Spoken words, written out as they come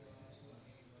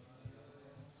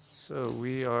So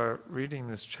we are reading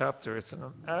this chapter. It's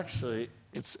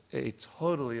a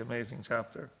totally amazing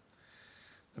chapter.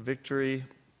 The victory.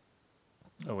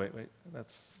 Oh, wait.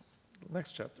 That's the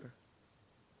next chapter.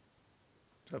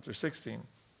 Chapter 16.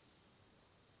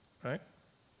 Right?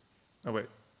 Oh, wait.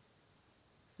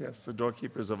 Yes, the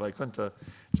doorkeepers of Vaikuntha,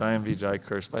 Jai and Vijay,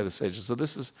 cursed by the sages. So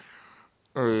this is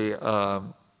a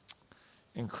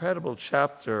incredible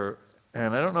chapter,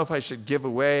 and I don't know if I should give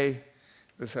away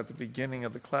this at the beginning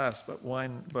of the class, but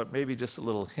maybe just a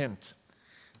little hint.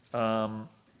 One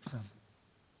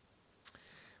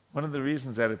of the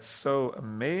reasons that it's so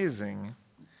amazing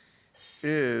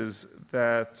is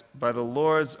that by the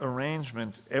Lord's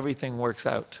arrangement, everything works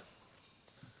out.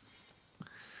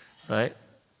 Right?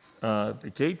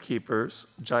 The gatekeepers,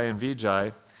 Jai and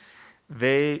Vijay,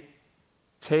 they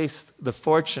taste the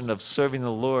fortune of serving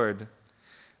the Lord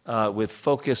with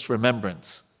focused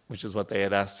remembrance, which is what they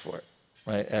had asked for,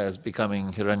 right? As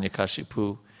becoming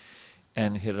Hiranyakashipu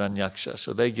and Hiranyaksha.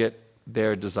 So they get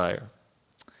their desire.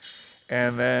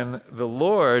 And then the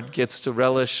Lord gets to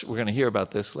relish, we're going to hear about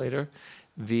this later,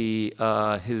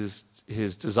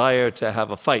 his desire to have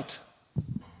a fight.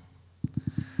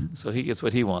 So he gets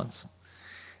what he wants.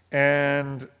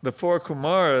 And the four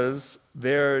Kumaras,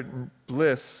 their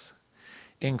bliss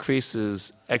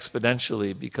increases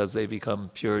exponentially because they become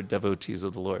pure devotees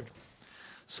of the Lord.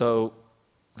 So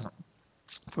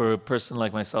for a person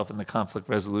like myself in the conflict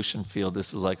resolution field,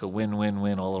 this is like a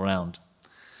win-win-win all around.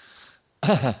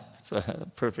 It's a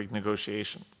perfect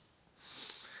negotiation.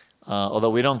 Although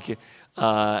we don't get,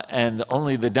 and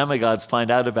only the demigods find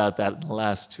out about that in the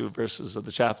last two verses of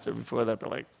the chapter. Before that, they're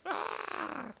like,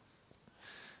 ah.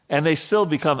 And they still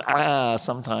become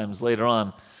sometimes later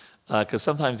on. Because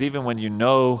sometimes even when you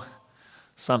know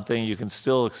something, you can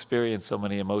still experience so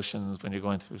many emotions when you're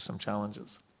going through some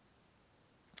challenges.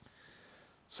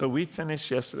 So we finished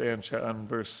yesterday on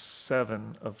verse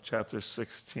 7 of chapter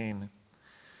 16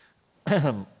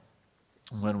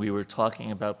 when we were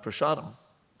talking about Prasadam,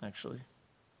 actually.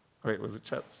 Wait, was it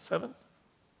chapter 7?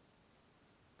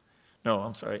 No,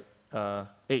 I'm sorry,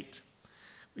 8.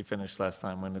 We finished last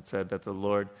time when it said that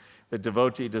the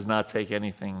devotee does not take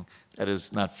anything that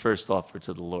is not first offered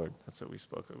to the Lord. That's what we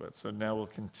spoke about. So now we'll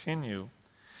continue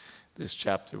this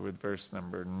chapter with verse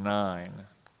number 9.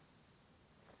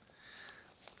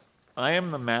 I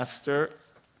am the master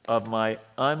of my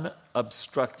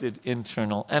unobstructed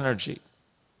internal energy.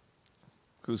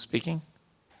 Who's speaking?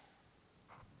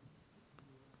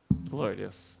 The Lord,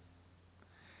 yes.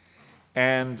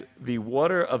 And the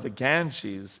water of the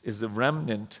Ganges is the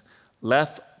remnant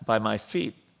left by my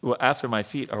feet, after my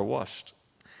feet are washed.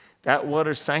 That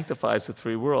water sanctifies the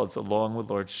three worlds along with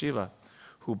Lord Shiva,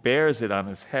 who bears it on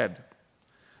his head.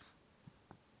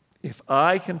 If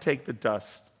I can take the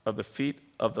dust of the feet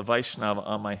of the Vaishnava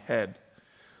on my head,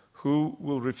 who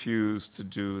will refuse to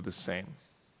do the same?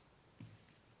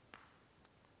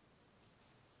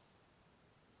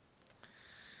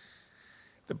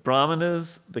 The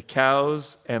brahmanas, the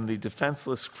cows, and the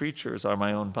defenseless creatures are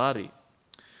my own body.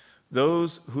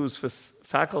 Those whose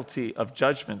faculty of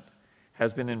judgment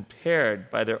has been impaired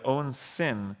by their own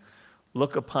sin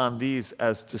look upon these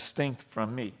as distinct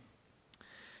from me.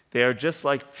 They are just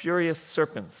like furious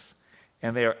serpents,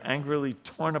 and they are angrily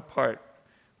torn apart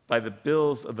by the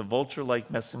bills of the vulture-like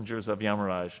messengers of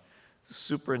Yamaraj, the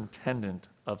superintendent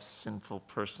of sinful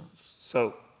persons.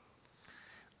 So,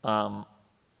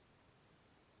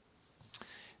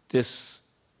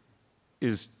 this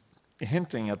is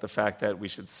hinting at the fact that we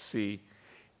should see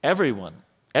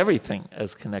everything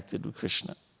as connected with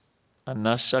Krishna.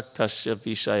 Anashaktasya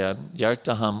vishayan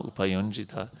yartaham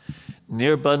upayunjita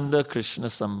nirbandha Krishna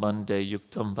sambandhe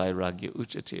yuktam vairagya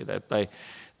uchati.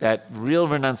 That real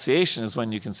renunciation is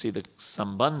when you can see the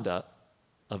sambandha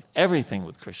of everything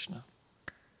with Krishna.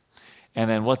 And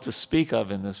then what to speak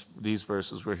of in these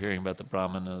verses, we're hearing about the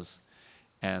Brahmanas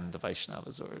and the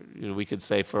Vaishnavas, or we could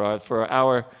say for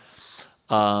our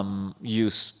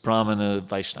use, Brahmana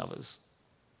Vaishnavas,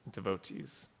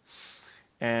 devotees.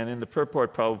 And in the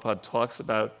purport, Prabhupada talks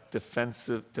about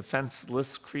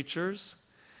defenseless creatures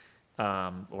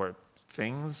or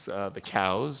things, the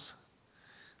cows,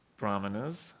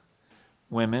 Brahmanas,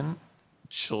 women,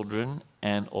 children,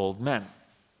 and old men.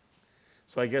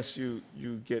 So I guess you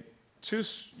get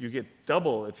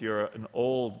double if you're an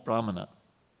old Brahmana.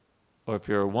 Or if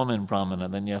you're a woman Brahmana,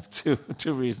 then you have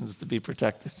two reasons to be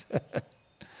protected.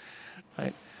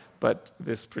 Right? But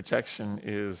this protection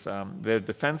is they're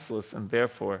defenseless, and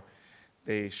therefore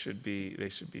they should be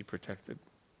protected.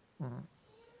 Mm-hmm.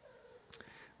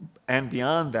 And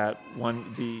beyond that,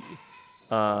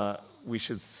 we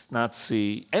should not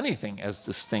see anything as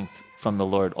distinct from the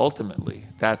Lord ultimately.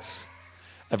 That's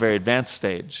a very advanced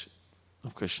stage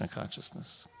of Krishna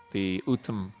consciousness, the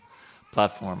Uttam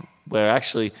platform, where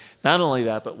actually not only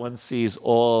that, but one sees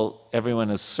everyone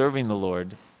is serving the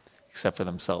Lord except for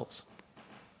themselves.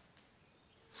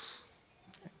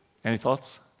 Any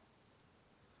thoughts?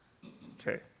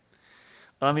 Okay.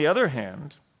 On the other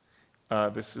hand,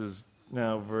 this is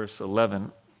now verse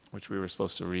 11, which we were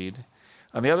supposed to read.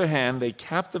 On the other hand, they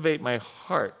captivate my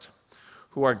heart,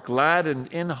 who are gladdened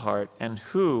in heart, and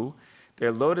who,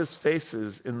 their lotus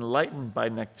faces enlightened by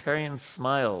nectarian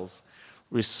smiles,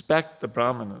 respect the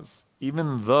brahmanas,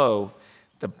 even though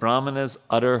the brahmanas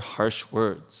utter harsh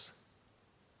words.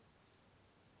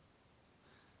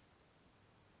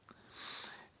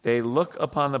 They look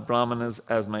upon the brahmanas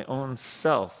as my own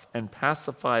self and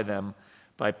pacify them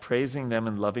by praising them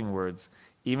in loving words,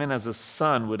 even as a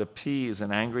son would appease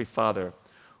an angry father,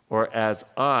 or as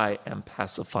I am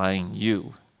pacifying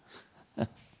you.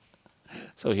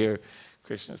 So here,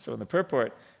 Krishna, so in the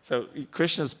purport, so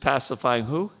Krishna's pacifying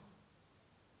who?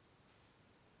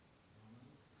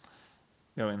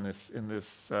 No, in this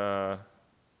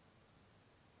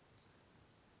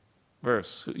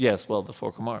verse. Yes, well, the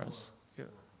four Kumaras. Yeah.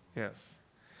 Yes.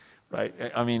 Right?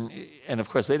 I mean, and of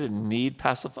course they didn't need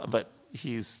pacify, but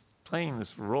he's playing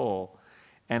this role.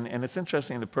 And it's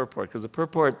interesting in the purport, because the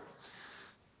purport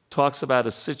talks about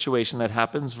a situation that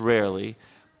happens rarely,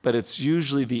 but it's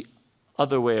usually the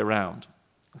other way around.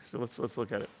 So let's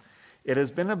look at it. It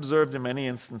has been observed in many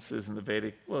instances in the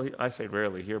Vedic, well, I say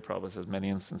rarely, here Prabhupada says many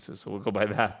instances, so we'll go by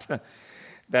that,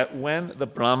 that when the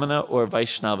Brahmana or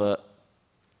Vaishnava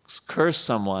curse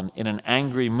someone in an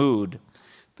angry mood,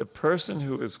 the person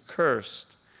who is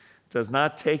cursed does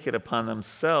not take it upon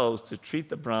themselves to treat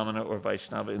the Brahmana or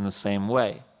Vaishnava in the same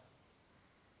way.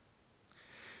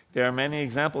 There are many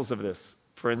examples of this.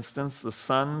 For instance, the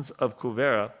sons of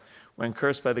Kuvera, when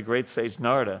cursed by the great sage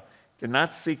Narada, did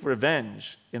not seek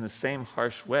revenge in the same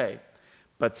harsh way,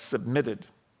 but submitted.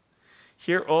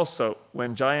 Here also,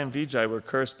 when Jaya and Vijay were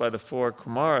cursed by the four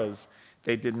Kumaras,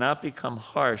 they did not become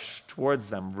harsh towards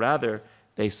them. Rather,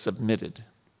 they submitted.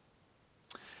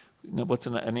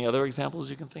 Any other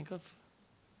examples you can think of?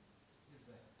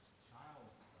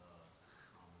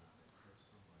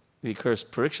 He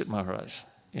cursed Parikshit Maharaj.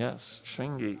 Yes,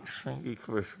 Shringi,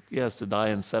 yes, to die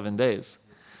in 7 days.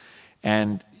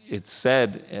 And it's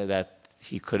said that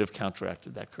he could have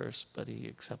counteracted that curse, but he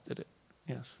accepted it.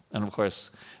 Yes. And of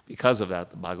course, because of that,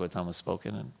 the Bhagavatam was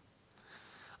spoken. And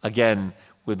again,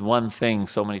 with one thing,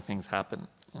 so many things happen.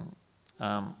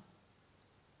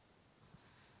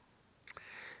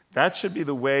 That should be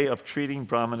the way of treating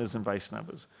Brahmanas and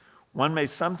Vaishnavas. One may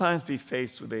sometimes be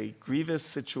faced with a grievous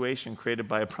situation created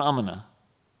by a Brahmana,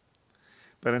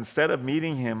 but instead of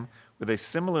meeting him with a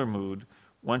similar mood,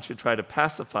 one should try to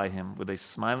pacify him with a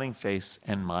smiling face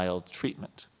and mild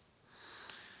treatment.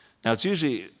 Now, it's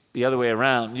usually the other way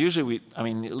around. Usually, at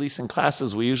least in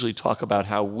classes, we usually talk about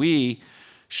how we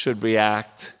should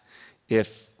react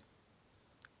if,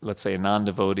 let's say, a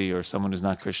non-devotee or someone who's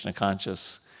not Krishna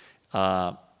conscious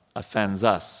offends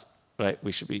us, right?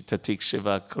 We should be tatik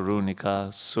shiva karunika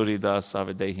surida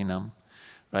savadehinam,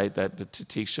 right? That the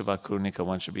tatik shiva karunika,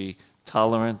 one should be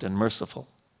tolerant and merciful.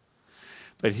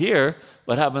 But here,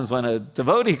 what happens when a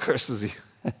devotee curses you?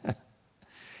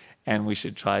 And we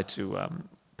should try to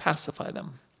pacify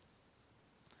them,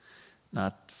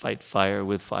 not fight fire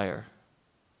with fire.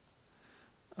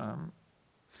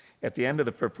 At the end of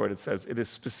the purport, it says, it is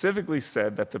specifically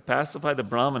said that to pacify the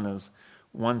Brahmanas,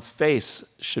 one's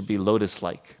face should be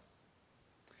lotus-like.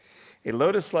 A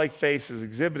lotus-like face is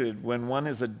exhibited when one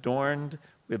is adorned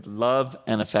with love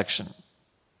and affection.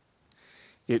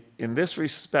 In this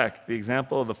respect, the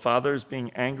example of the fathers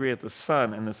being angry at the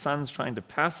son and the sons trying to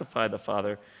pacify the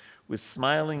father with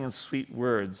smiling and sweet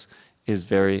words is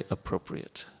very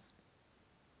appropriate.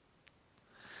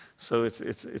 So it's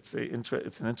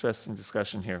an interesting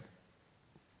discussion here.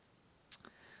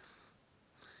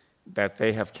 That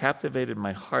they have captivated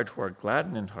my heart who are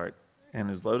gladdened in heart, and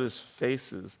his lotus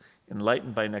faces,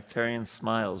 enlightened by nectarian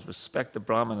smiles, respect the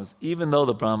Brahmanas, even though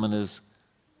the Brahmanas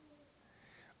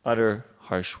utter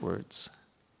harsh words.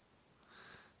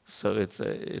 So it's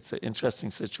an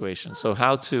interesting situation. So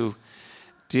how to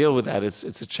deal with that? It's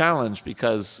a challenge,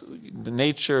 because the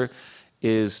nature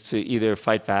is to either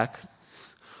fight back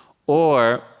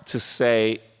or to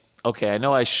say, okay, I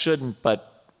know I shouldn't, but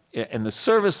in the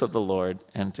service of the Lord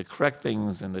and to correct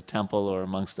things in the temple or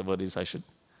amongst devotees, I should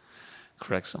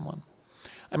correct someone.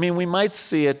 We might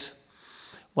see it.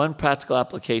 One practical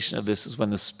application of this is when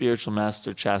the spiritual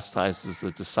master chastises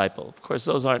the disciple. Of course,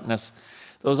 those aren't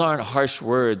those aren't harsh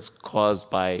words caused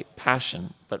by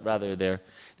passion, but rather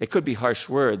they could be harsh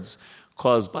words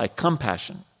caused by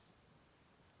compassion,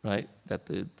 right? That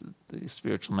the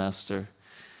spiritual master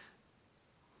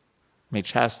may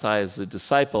chastise the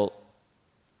disciple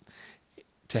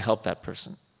to help that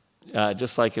person.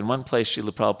 Just like in one place,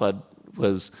 Srila Prabhupada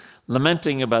was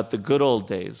lamenting about the good old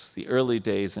days, the early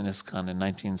days in ISKCON in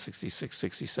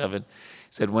 1966-67. He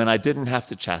said, when I didn't have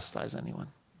to chastise anyone.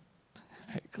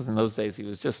 Because in those days he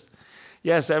was just,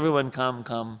 yes, everyone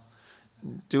come,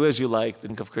 do as you like,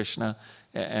 think of Krishna,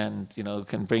 and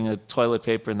can bring a toilet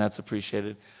paper and that's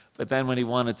appreciated. But then when he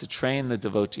wanted to train the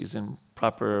devotees in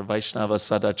proper Vaishnava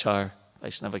sadachar,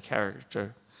 Vaishnava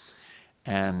character,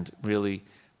 and really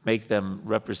make them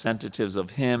representatives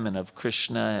of him and of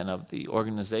Krishna and of the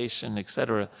organization,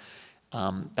 etc.,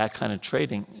 that kind of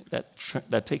training,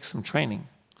 that takes some training.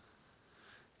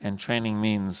 And training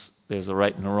means there's a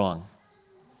right and a wrong.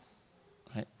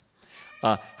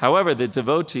 However, the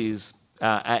devotees,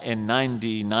 in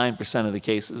 99% of the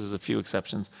cases, there's a few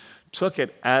exceptions, took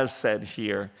it as said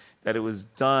here, that it was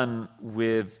done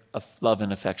with love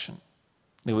and affection.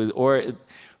 It was, or at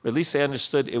least they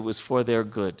understood it was for their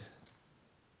good.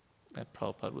 That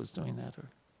Prabhupada was doing that.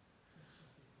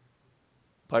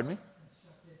 Pardon me?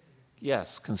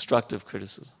 Yes, constructive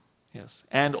criticism. Yes,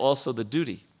 and also the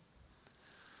duty.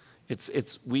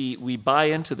 We buy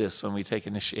into this when we take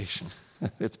initiation.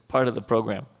 It's part of the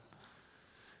program,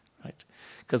 right?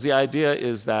 Because the idea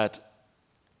is that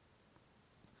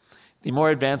the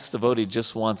more advanced devotee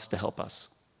just wants to help us.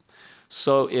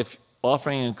 So if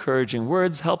offering encouraging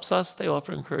words helps us, they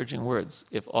offer encouraging words.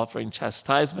 If offering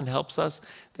chastisement helps us,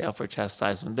 they offer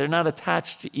chastisement. They're not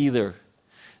attached to either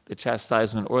the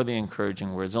chastisement or the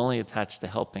encouraging words, only attached to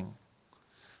helping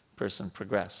the person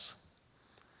progress.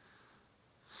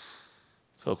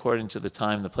 So according to the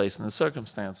time, the place, and the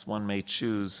circumstance, one may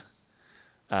choose,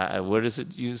 what does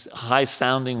it use?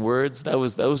 High-sounding words.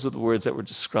 Those are the words that were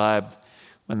described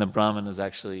when the Brahmanas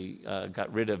actually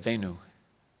got rid of Venu.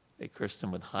 They cursed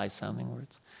him with high-sounding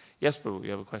words. Yes, Prabhu, you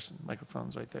have a question.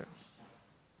 Microphone's right there.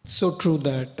 So true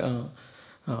that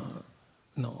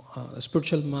a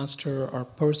spiritual master or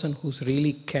person who's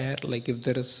really care, like if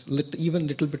there is even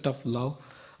little bit of love,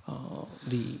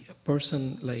 the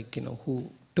person who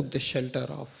took the shelter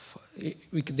of,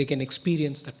 they can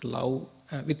experience that love.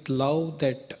 With love,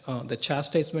 that the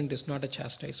chastisement is not a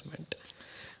chastisement.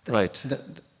 Right.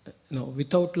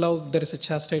 Without love, there is a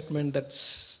chastisement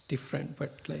that's different.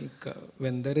 But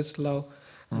when there is love,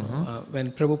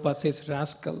 when Prabhupada says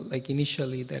rascal,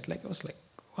 initially that I was like,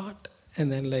 what? And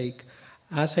then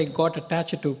as I got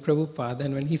attached to Prabhupada,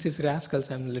 then when he says rascals,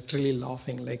 I'm literally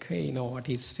laughing hey, what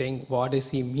he's saying, what is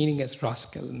he meaning as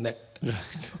rascal in that?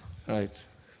 Right, right.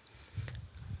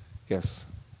 Yes,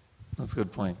 that's a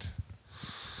good point.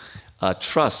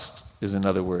 Trust is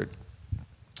another word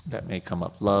that may come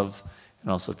up. Love and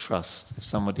also trust.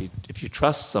 If you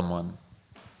trust someone,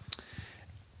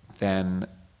 then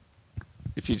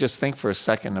if you just think for a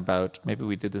second about, maybe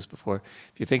we did this before,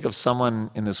 if you think of someone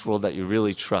in this world that you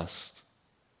really trust,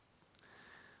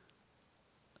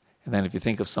 and then if you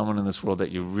think of someone in this world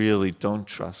that you really don't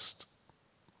trust,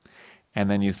 and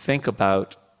then you think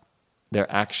about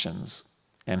their actions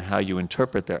and how you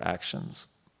interpret their actions,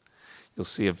 you'll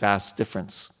see a vast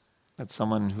difference. That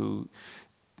someone who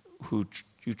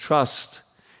you trust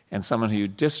and someone who you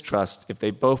distrust, if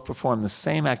they both perform the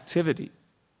same activity,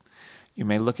 you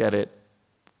may look at it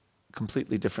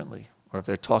completely differently. Or if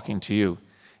they're talking to you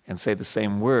and say the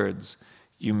same words,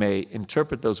 you may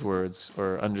interpret those words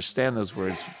or understand those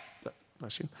words,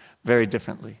 bless you, very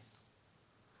differently.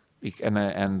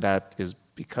 And that is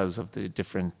because of the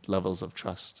different levels of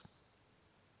trust.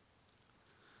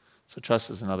 So trust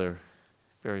is another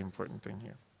very important thing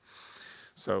here.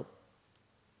 So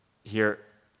here,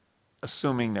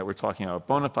 assuming that we're talking about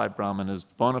bona fide Brahmanas,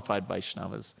 bona fide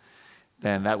Vaishnavas,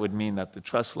 then that would mean that the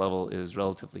trust level is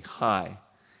relatively high,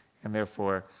 and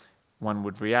therefore one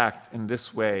would react in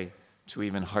this way to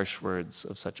even harsh words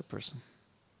of such a person.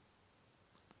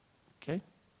 Okay?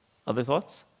 Other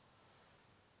thoughts?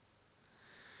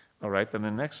 All right, then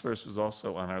the next verse was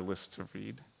also on our list to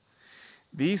read.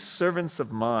 These servants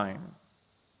of mine,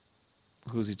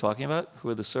 who's he talking about? Who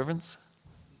are the servants?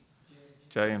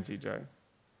 Jai and Vijay.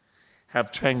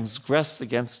 Have transgressed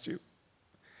against you,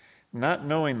 not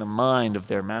knowing the mind of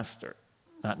their master,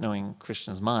 not knowing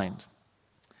Krishna's mind.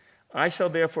 I shall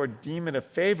therefore deem it a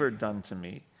favor done to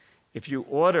me if you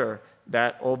order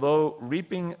that although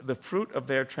reaping the fruit of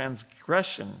their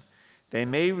transgression, they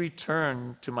may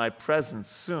return to my presence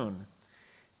soon,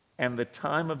 and the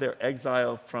time of their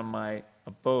exile from my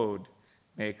abode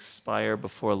may expire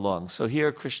before long. So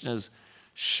here Krishna's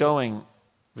showing,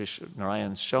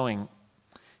 Narayan's showing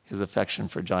his affection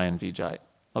for Jai and Vijay.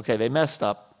 Okay, they messed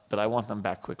up, but I want them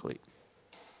back quickly.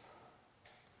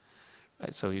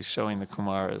 Right, so he's showing the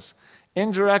Kumaras.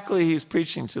 Indirectly, he's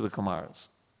preaching to the Kumaras.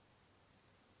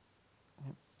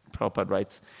 Prabhupada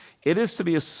writes, it is to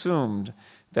be assumed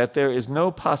that there is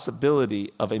no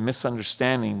possibility of a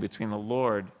misunderstanding between the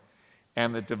Lord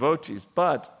and the devotees,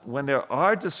 but when there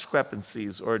are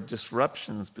discrepancies or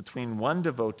disruptions between one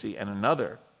devotee and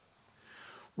another,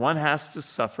 one has to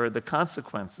suffer the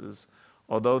consequences,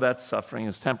 although that suffering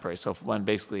is temporary. So if one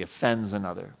basically offends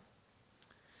another,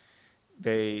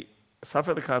 they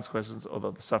suffer the consequences,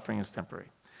 although the suffering is temporary.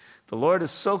 The Lord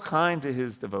is so kind to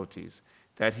his devotees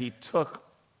that he took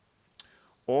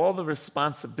all the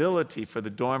responsibility for the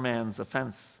doorman's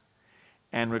offense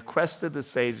and requested the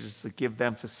sages to give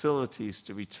them facilities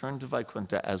to return to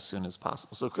Vaikuntha as soon as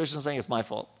possible. So Krishna's saying it's my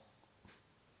fault.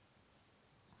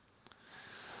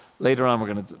 Later on,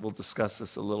 we'll discuss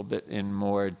this a little bit in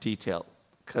more detail,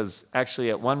 because actually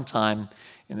at one time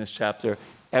in this chapter,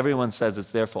 everyone says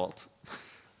it's their fault.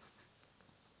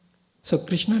 So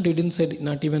Krishna didn't say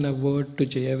not even a word to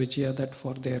Jaya Vijaya that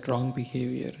for their wrong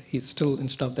behavior. He still,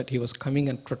 instead of that, he was coming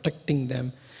and protecting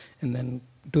them and then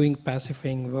doing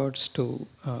pacifying words to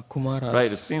Kumaras.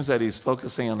 Right, it seems that he's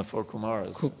focusing on the four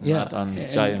Kumaras, not on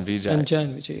Jai and Vijay. And Jai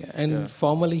and Vijaya. And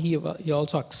formally he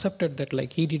also accepted that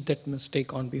like he did that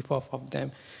mistake on behalf of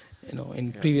them.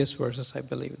 In previous verses I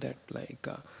believe that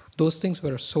those things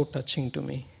were so touching to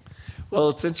me. Well,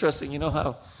 it's interesting,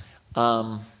 how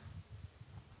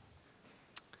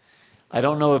I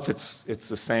don't know if it's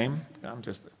the same.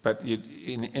 But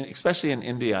especially in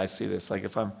India, I see this. Like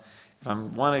if I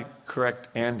want to correct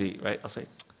Andy, right? I'll say,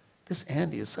 "This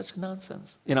Andy is such a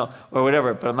nonsense," or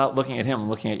whatever. But I'm not looking at him; I'm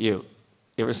looking at you.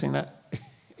 You ever seen that?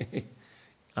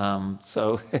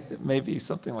 So it may be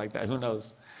something like that. Who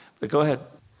knows? But go ahead.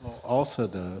 Well, also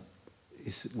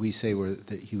we say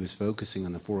that he was focusing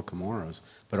on the four Kumaras,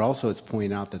 but also it's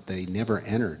pointed out that they never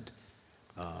entered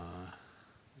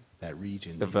that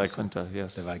region. The Vaikuntha,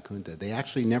 yes. The Vaikuntha. They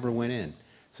actually never went in.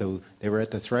 So they were at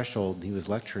the threshold, he was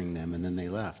lecturing them, and then they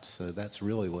left. So that's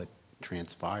really what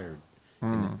transpired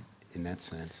in that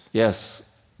sense.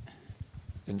 Yes.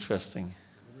 Interesting.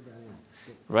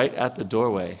 Right at the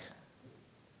doorway.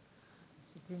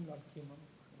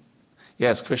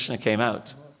 Yes, Krishna came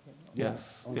out.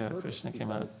 Yes, Krishna came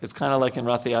out. It's kind of like in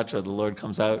Rath Yatra, the Lord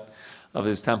comes out of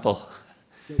his temple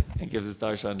and gives his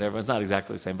darshan to everyone. It's not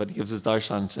exactly the same, but he gives his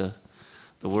darshan to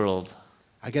the world.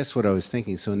 I guess what I was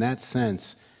thinking, so in that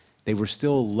sense, they were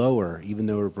still lower, even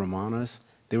though they were Brahmanas,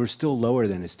 they were still lower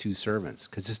than his two servants,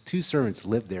 because his two servants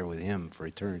lived there with him for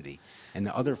eternity, and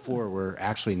the other four were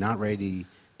actually not ready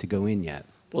to go in yet.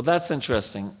 Well, that's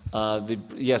interesting. The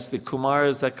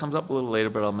Kumaras, that comes up a little later,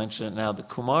 but I'll mention it now. The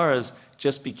Kumaras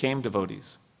just became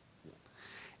devotees.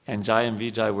 And Jai and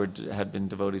Vijay had been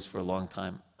devotees for a long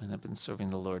time and had been serving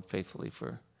the Lord faithfully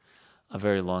for a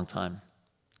very long time.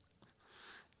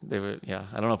 They were,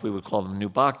 I don't know if we would call them new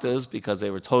bhaktas because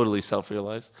they were totally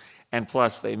self-realized. And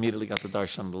plus, they immediately got the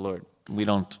darshan of the Lord. We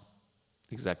don't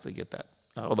exactly get that,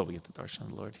 although we get the darshan of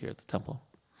the Lord here at the temple.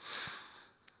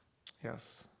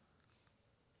 Yes.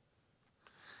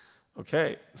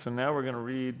 Okay, so now we're going to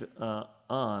read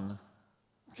on.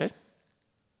 Okay?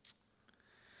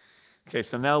 Okay,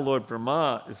 so now Lord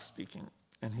Brahma is speaking,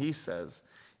 and he says,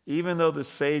 even though the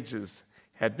sages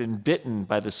had been bitten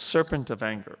by the serpent of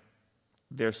anger,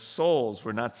 their souls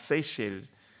were not satiated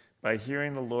by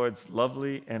hearing the Lord's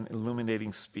lovely and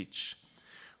illuminating speech,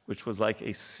 which was like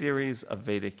a series of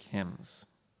Vedic hymns.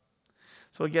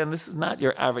 So again, this is not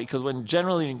your average, because when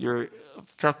generally you're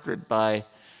affected by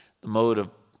the mode of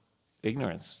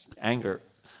ignorance, anger,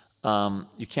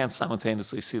 you can't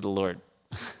simultaneously see the Lord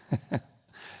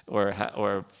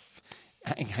or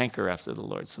hanker after the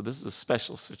Lord. So this is a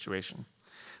special situation.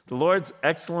 The Lord's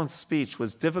excellent speech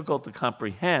was difficult to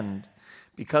comprehend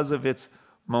because of its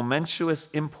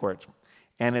momentous import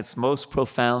and its most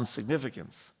profound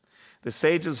significance. The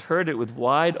sages heard it with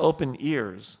wide open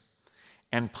ears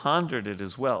and pondered it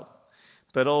as well.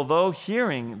 But although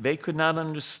hearing, they could not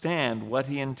understand what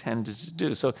he intended to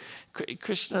do. So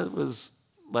Krishna was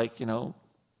like,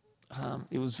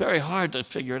 it was very hard to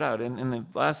figure it out. And in the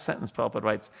last sentence, Prabhupada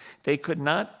writes, they could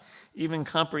not even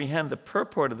comprehend the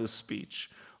purport of the speech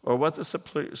or what the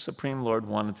Supreme Lord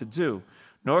wanted to do,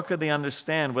 nor could they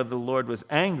understand whether the Lord was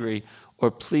angry or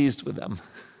pleased with them.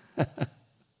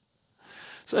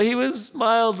 So he was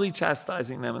mildly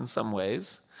chastising them in some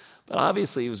ways, but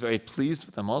obviously he was very pleased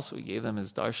with them also. He gave them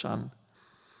his darshan,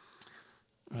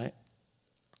 right?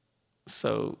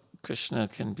 So Krishna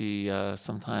can be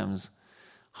sometimes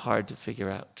hard to figure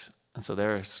out. And so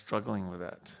they're struggling with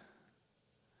that.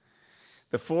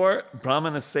 The 4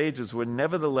 Brahmana sages were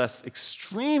nevertheless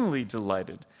extremely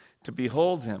delighted to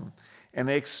behold him, and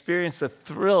they experienced a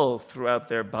thrill throughout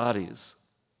their bodies.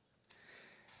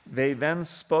 They then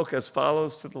spoke as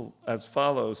follows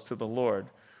to the Lord,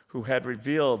 who had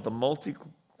revealed the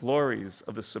multi-glories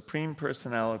of the Supreme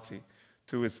Personality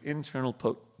through his internal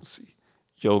potency,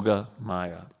 Yoga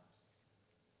Maya.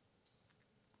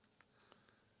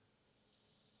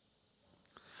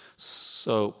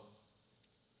 So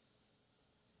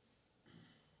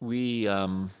we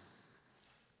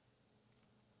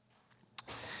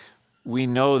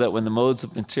know that when the modes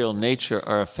of material nature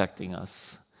are affecting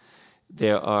us,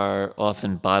 there are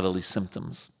often bodily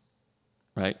symptoms,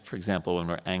 right? For example, when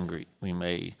we're angry, we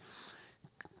may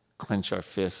clench our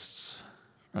fists,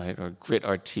 right? Or grit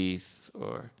our teeth,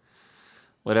 or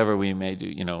whatever we may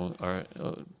do, or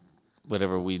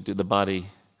whatever we do. The body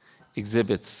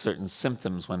exhibits certain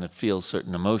symptoms when it feels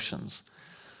certain emotions.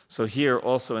 So here,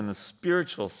 also in the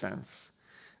spiritual sense,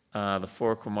 the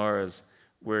 4 Kumaras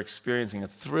were experiencing a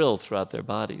thrill throughout their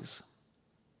bodies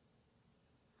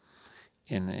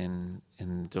in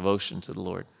devotion to the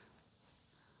Lord.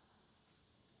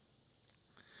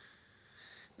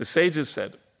 The sages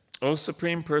said, "O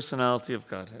Supreme Personality of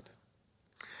Godhead,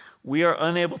 we are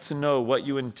unable to know what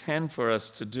you intend for us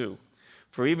to do.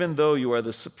 For even though you are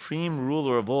the supreme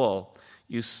ruler of all,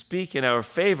 you speak in our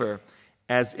favor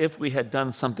as if we had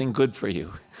done something good for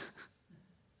you."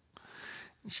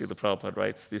 Srila Prabhupada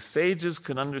writes, "The sages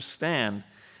could understand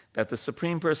that the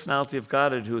Supreme Personality of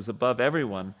Godhead, who is above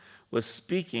everyone, was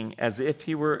speaking as if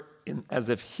he were in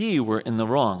the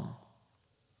wrong.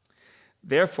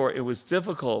 Therefore, it was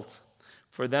difficult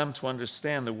for them to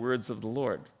understand the words of the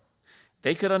Lord.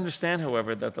 They could understand,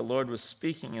 however, that the Lord was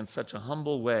speaking in such a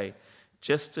humble way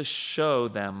just to show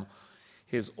them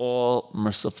his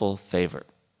all-merciful favor."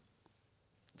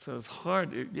 So it's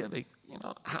hard.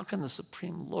 How can the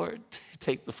Supreme Lord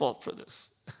take the fault for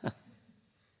this?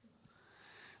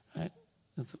 Right?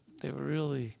 They were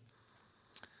really,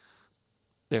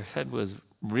 their head was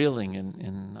reeling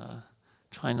in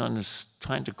trying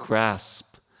to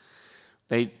grasp.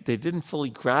 They didn't fully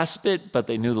grasp it, but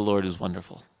they knew the Lord is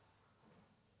wonderful.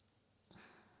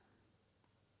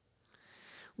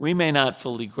 We may not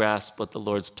fully grasp what the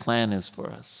Lord's plan is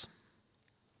for us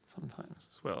sometimes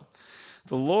as well.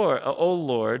 The Lord, O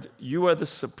Lord, you are the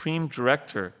supreme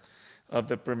director of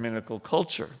the Brahminical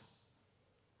culture.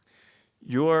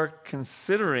 Your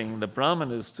considering the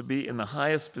Brahmanas to be in the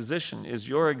highest position is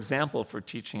your example for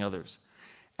teaching others.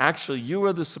 Actually, you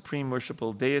are the supreme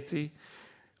worshipable deity,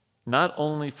 not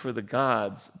only for the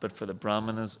gods, but for the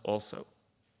Brahmanas also.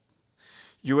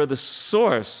 You are the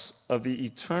source of the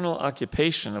eternal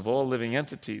occupation of all living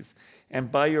entities,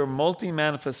 and by your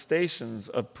multi-manifestations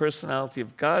of personality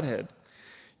of Godhead,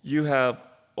 you have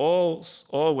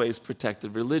always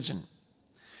protected religion.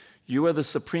 You are the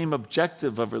supreme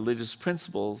objective of religious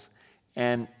principles,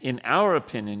 and in our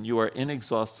opinion, you are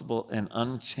inexhaustible and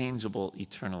unchangeable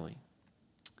eternally.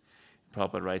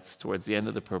 Prabhupada writes towards the end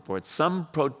of the purport, some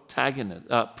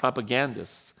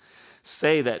propagandists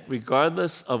say that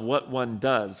regardless of what one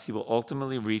does, he will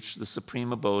ultimately reach the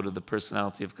supreme abode of the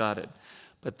personality of Godhead.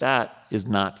 But that is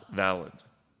not valid.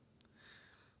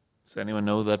 Does anyone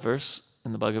know that verse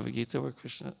in the Bhagavad Gita where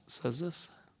Krishna says this?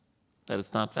 That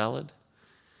it's not valid?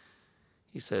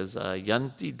 He says,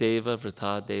 Yanti deva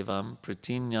vrata devam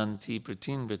pratin yanti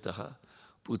pratin vritaha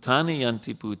bhutani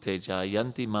yanti bhuteja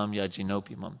yanti mam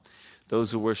yajinopi mam.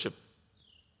 Those who worship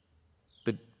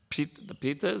the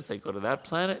Pitas, they go to that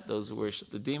planet. Those who worship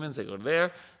the demons, they go to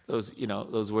there. Those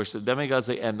who worship the demigods,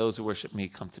 and those who worship me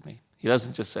come to me. He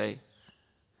doesn't just say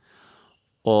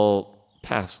all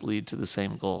paths lead to the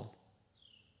same goal.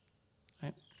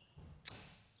 Right?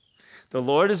 The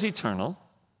Lord is eternal.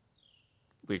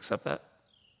 We accept that.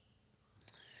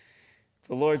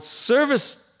 The Lord's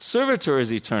servitor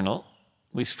is eternal.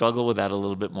 We struggle with that a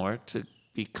little bit more, to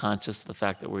be conscious of the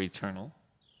fact that we're eternal.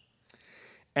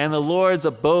 And the Lord's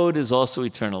abode is also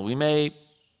eternal. We may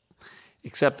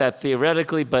accept that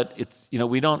theoretically, but it's,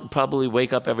 we don't probably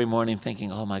wake up every morning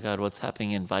thinking, oh my God, what's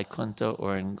happening in Vaikuntha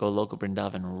or in Goloka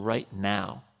Vrindavan right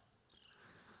now?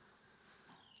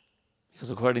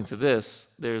 Because according to this,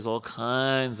 there's all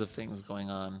kinds of things going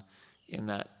on in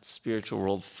that spiritual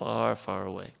world far, far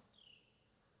away.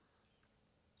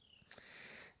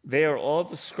 They are all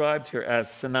described here as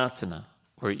sanatana,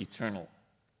 or eternal.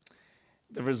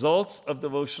 The results of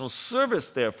devotional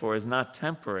service, therefore, is not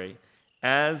temporary,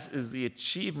 as is the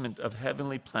achievement of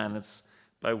heavenly planets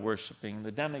by worshiping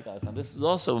the demigods. Now, this is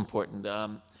also important.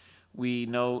 We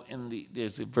know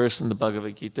there's a verse in the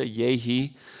Bhagavad Gita,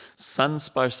 Yehi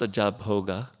sansparsa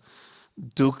jabhoga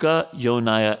dukkha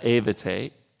yonaya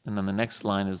evate. And then the next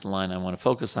line is the line I want to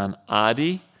focus on.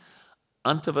 Adi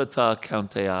antavata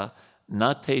kaunteya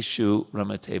nateshu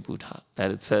ramate buddha.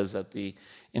 That it says that the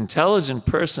intelligent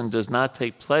person does not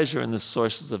take pleasure in the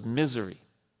sources of misery,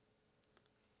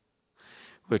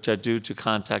 which are due to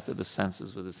contact of the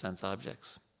senses with the sense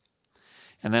objects.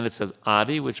 And then it says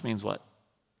adi, which means what?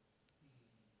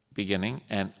 Beginning.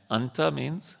 And anta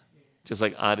means, just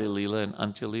like adi lila and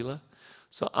antya lila.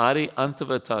 So adi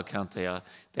antavata kaunteya,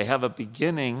 they have a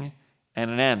beginning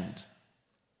and an end.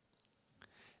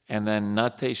 And then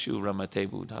nateshu ramate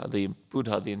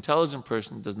buddha, the intelligent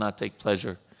person does not take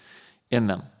pleasure in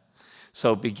them.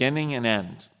 So beginning and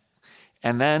end.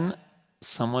 And then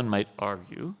someone might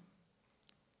argue,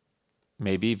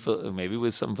 maybe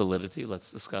with some validity, let's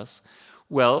discuss.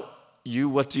 Well,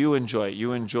 what do you enjoy?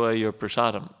 You enjoy your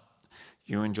prasadam.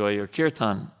 You enjoy your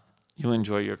kirtan. You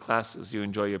enjoy your classes. You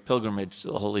enjoy your pilgrimage to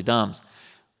the holy dhams.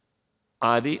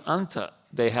 Adi anta,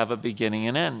 they have a beginning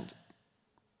and end.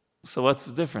 So what's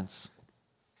the difference?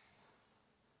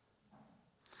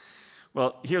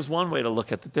 Well, here's one way to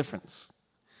look at the difference.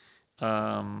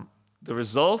 The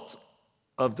result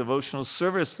of devotional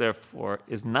service, therefore,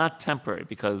 is not temporary,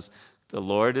 because the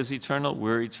Lord is eternal,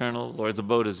 we're eternal, the Lord's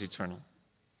abode is eternal.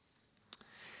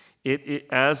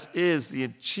 As is the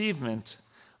achievement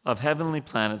of heavenly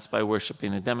planets by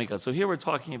worshiping the demigods. So here we're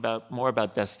talking more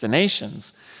about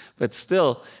destinations, but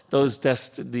still,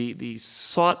 the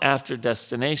sought-after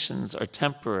destinations are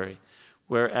temporary,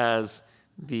 whereas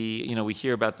we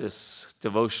hear about this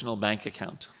devotional bank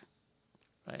account,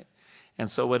 right? And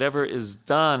so whatever is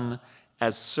done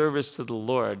as service to the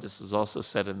Lord, this is also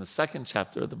said in the second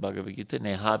chapter of the Bhagavad Gita,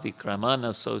 Nehabi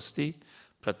kramana sosti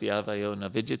pratyavayo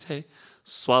navijite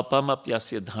swapam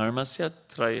apyasya dharmasya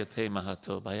trayate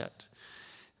mahato bayat.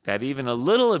 That even a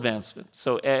little advancement,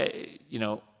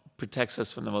 protects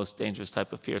us from the most dangerous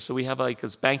type of fear. So we have like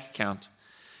this bank account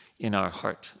in our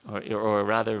heart, or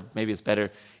rather, maybe it's better,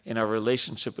 in our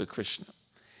relationship with Krishna.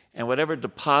 And whatever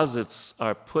deposits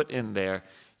are put in there,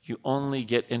 you only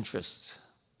get interest.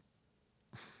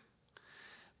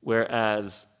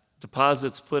 Whereas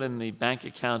deposits put in the bank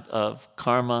account of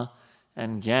karma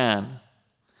and gyan,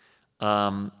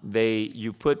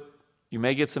 you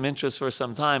may get some interest for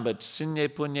some time, but sinye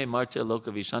punye martya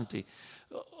loka vishanti,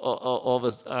 all of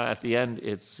us, at the end,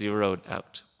 it's zeroed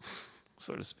out,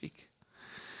 so to speak.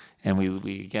 And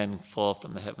we again fall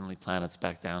from the heavenly planets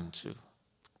back down to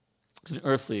an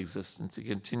earthly existence to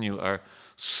continue our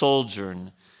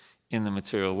sojourn in the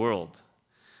material world.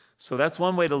 So that's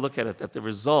one way to look at it, that the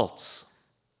results,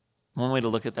 one way to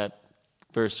look at that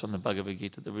verse from the Bhagavad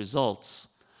Gita, the results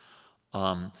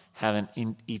have an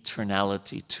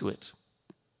eternality to it.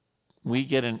 We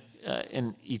get an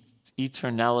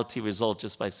eternality result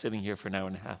just by sitting here for an hour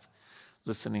and a half,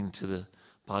 listening to the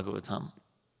Bhagavatam.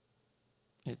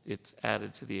 It's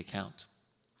added to the account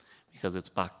because it's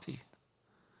bhakti.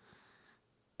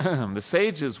 The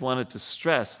sages wanted to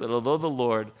stress that although the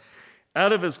Lord,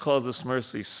 out of his causeless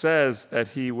mercy, says that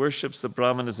he worships the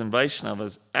Brahmanas and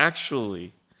Vaishnavas,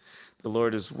 actually the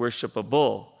Lord is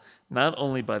worshipable, not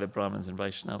only by the Brahmins and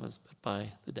Vaishnavas, but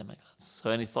by the demigods.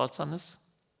 So any thoughts on this?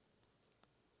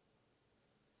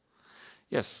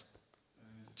 Yes,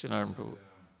 Janardhan Prabhu.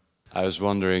 I was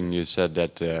wondering, you said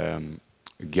that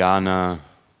jnana,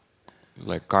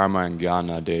 like karma and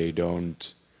jnana, they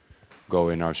don't go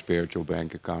in our spiritual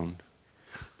bank account.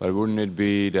 But wouldn't it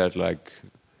be that like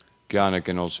jnana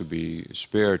can also be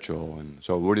spiritual? And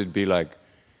so would it be like,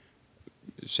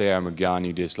 say I'm a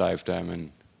jnani this lifetime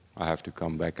and I have to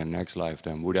come back in next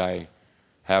lifetime, would I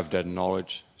have that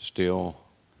knowledge still?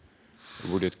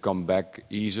 Would it come back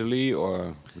easily?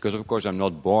 Or because of course I'm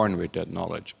not born with that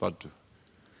knowledge, but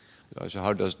so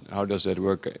how does that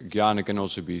work? Jnana can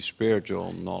also be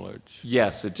spiritual knowledge.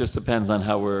 Yes, it just depends on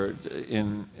how we're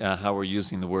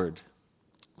using the word.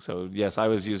 So yes, I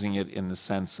was using it in the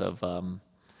sense of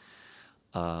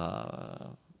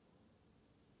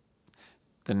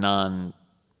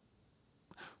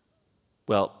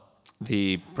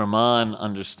the Brahman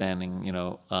understanding,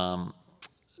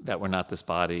 that we're not this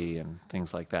body and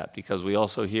things like that. Because we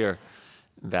also hear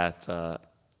that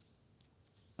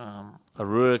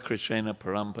Arura Krishna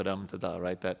Parampadam Tada,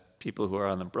 right? That people who are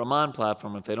on the Brahman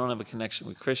platform, if they don't have a connection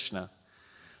with Krishna,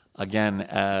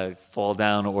 again, fall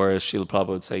down, or as Srila Prabhupada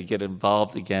would say, get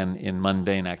involved again in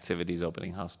mundane activities.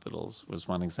 Opening hospitals was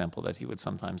one example that he would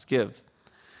sometimes give.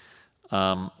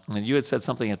 And you had said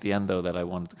something at the end, though, that I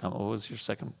wanted to comment. What was your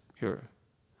second?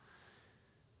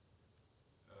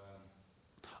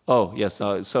 Oh, yes.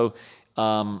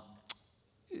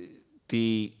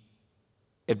 The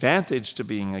advantage to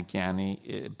being a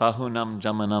Jnani, bahunam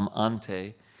jamanam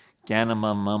ante,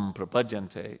 jnanamam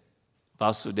prapadyante,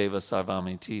 vasudeva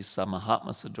sarvamiti, samahatma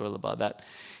sadurlabha. That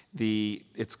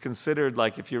it's considered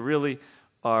like if you really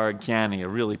are a Jnani, a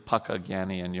really paka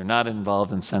Jnani, and you're not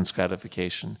involved in sense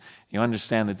gratification, you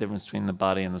understand the difference between the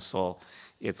body and the soul.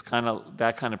 It's kind of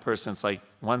that kind of person. It's like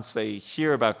once they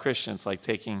hear about Krishna, it's like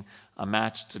taking a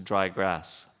match to dry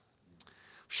grass.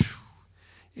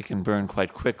 It can burn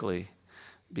quite quickly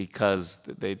because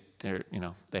they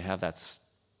have that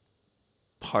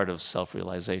part of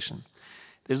self-realization.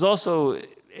 There's also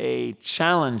a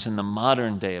challenge in the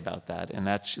modern day about that, and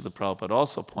that Srila Prabhupada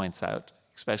also points out,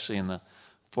 especially in the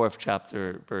 4th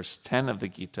chapter, verse 10 of the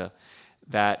Gita,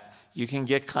 that you can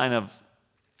get kind of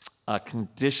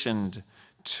conditioned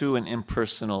to an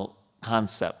impersonal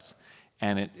concept,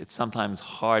 and it's sometimes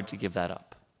hard to give that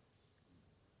up.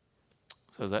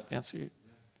 So does that answer you?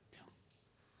 Yeah.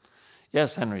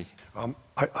 Yes, Henry.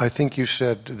 I think you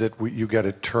said that you get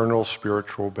eternal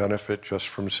spiritual benefit just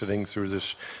from sitting through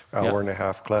this hour and a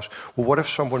half class. Well, what if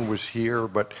someone was here,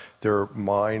 but their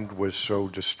mind was so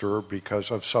disturbed because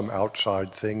of some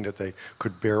outside thing that they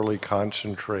could barely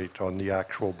concentrate on the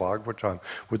actual Bhagavatam?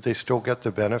 Would they still get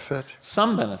the benefit?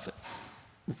 Some benefit.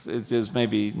 It is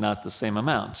maybe not the same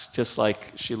amount. Just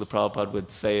like Srila Prabhupada would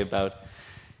say about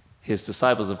his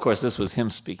disciples. Of course, this was him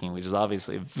speaking, which is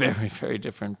obviously a very, very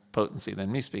different potency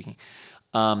than me speaking.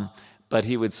 But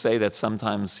he would say that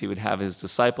sometimes he would have his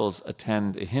disciples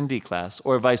attend a Hindi class,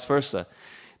 or vice versa.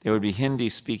 There would be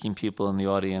Hindi-speaking people in the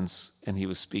audience, and he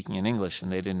was speaking in English,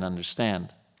 and they didn't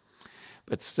understand.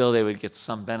 But still, they would get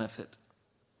some benefit.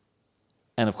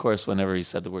 And of course, whenever he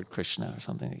said the word Krishna or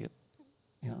something,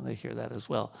 they hear that as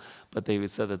well. But they would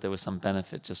say that there was some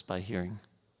benefit just by hearing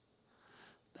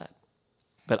that.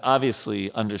 But obviously,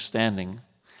 understanding,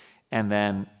 and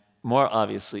then more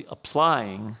obviously,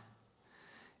 applying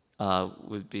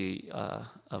would be of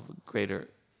a greater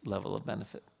level of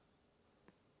benefit.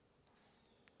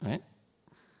 Right?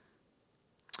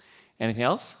 Anything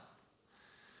else?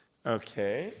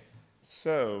 Okay.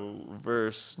 So,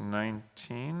 verse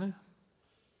 19.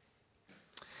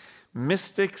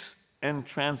 Mystics and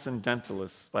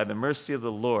transcendentalists, by the mercy of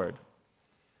the Lord,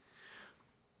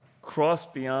 cross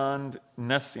beyond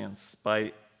nescience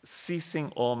by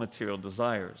ceasing all material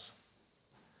desires.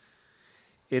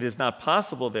 It is not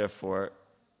possible, therefore,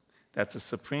 that the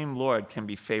Supreme Lord can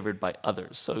be favored by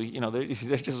others. So,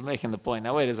 they're just making the point.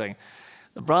 Now, wait a second.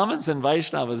 The Brahmins and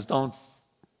Vaishnavas don't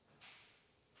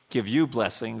give you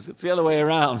blessings. It's the other way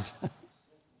around.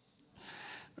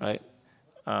 Right?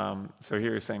 So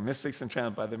here he's saying, mystics and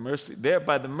transcendentalists,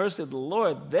 by the mercy of the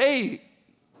Lord, they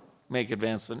make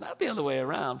advancement, not the other way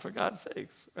around, for God's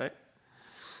sakes, right?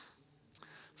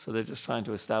 So they're just trying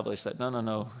to establish that,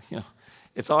 no,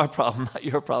 it's our problem, not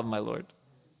your problem, my Lord.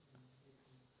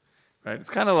 Right? It's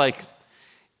kind of like,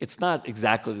 it's not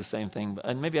exactly the same thing,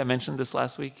 and maybe I mentioned this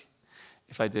last week.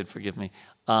 If I did, forgive me.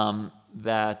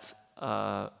 That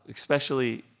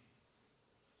especially,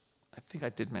 I think I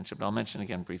did mention, but I'll mention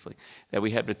again briefly, that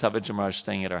we had Ritava Maharaj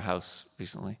staying at our house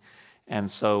recently. And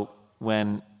so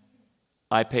when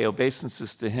I pay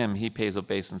obeisances to him, he pays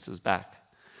obeisances back.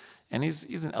 And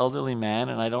he's an elderly man,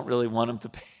 and I don't really want him to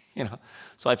pay,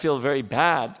 So I feel very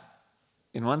bad,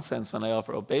 in one sense, when I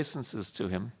offer obeisances to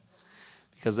him,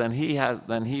 because then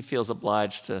he feels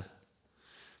obliged to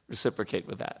reciprocate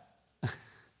with that,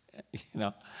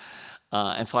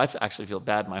 And so I actually feel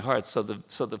bad in my heart. So the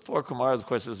 4 Kumaras, of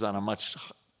course, is on a much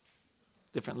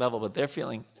different level, but they're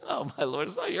feeling, oh, my Lord,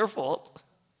 it's not your fault,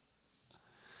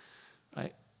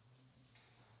 right?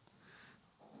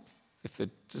 If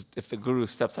the guru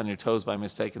steps on your toes by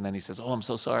mistake and then he says, oh, I'm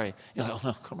so sorry. You're like, oh,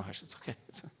 no, Kumaraj, it's okay.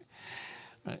 It's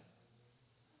okay.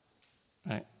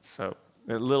 Right? So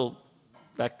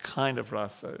that kind of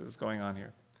rasa is going on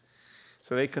here.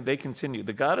 So they continue.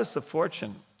 The goddess of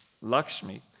fortune,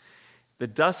 Lakshmi, the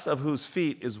dust of whose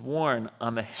feet is worn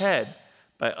on the head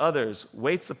by others,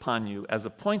 waits upon you as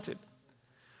appointed.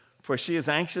 For she is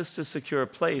anxious to secure a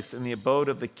place in the abode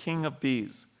of the king of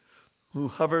bees, who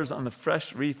hovers on the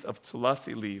fresh wreath of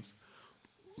tulasi leaves,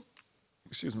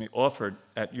 offered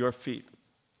at your feet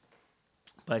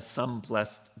by some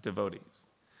blessed devotee.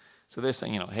 So they're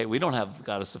saying, hey, we don't have the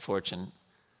goddess of fortune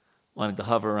wanting to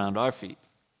hover around our feet.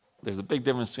 There's a big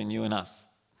difference between you and us.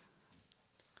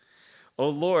 O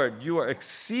Lord, you are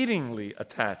exceedingly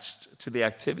attached to the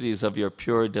activities of your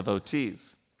pure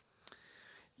devotees.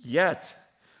 Yet,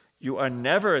 you are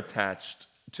never attached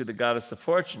to the goddess of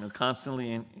fortune who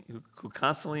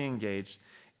constantly engaged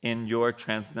in your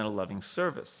transcendental loving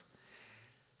service.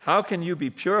 How can you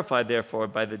be purified, therefore,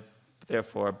 by the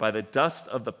dust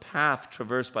of the path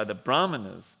traversed by the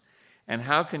Brahmanas? And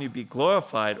how can you be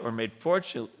glorified or made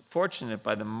fortunate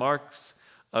by the marks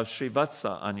of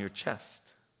Srivatsa on your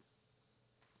chest?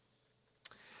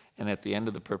 And at the end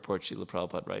of the purport, Srila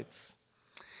Prabhupada writes,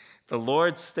 the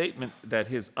Lord's statement that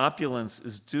his opulence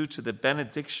is due to the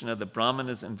benediction of the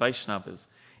Brahmanas and Vaishnavas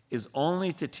is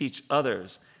only to teach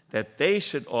others that they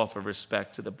should offer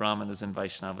respect to the Brahmanas and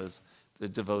Vaishnavas, the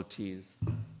devotees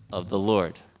of the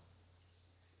Lord.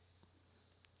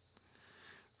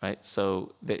 Right?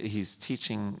 So he's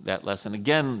teaching that lesson.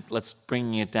 Again, let's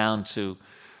bring it down to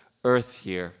earth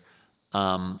here.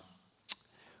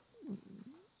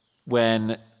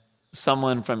 When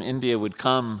someone from India would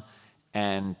come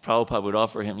and Prabhupada would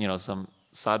offer him, some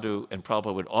sadhu, and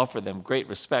Prabhupada would offer them great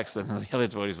respects, then the other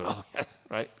devotees would, oh, yes,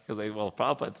 right? Because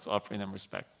Prabhupada's offering them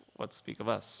respect. What to speak of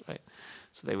us, right?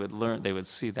 So they would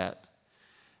see that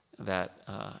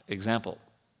example.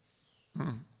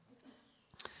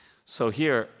 So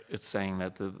here it's saying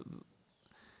that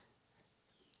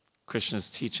Krishna is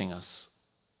teaching us.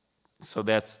 So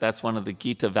that's one of the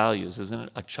Gita values, isn't it?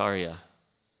 Acharya,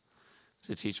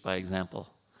 to teach by example.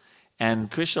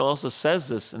 And Krishna also says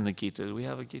this in the Gita. Do we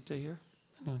have a Gita here?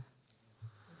 Anyone?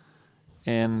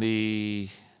 In the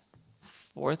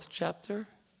 4th chapter?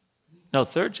 No,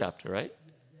 3rd chapter, right?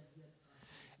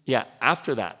 Yeah,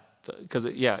 after that. Because,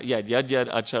 yad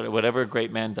acharya, whatever a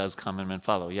great man does, common men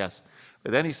follow, yes.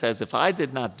 But then he says, if I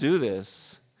did not do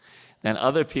this, then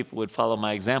other people would follow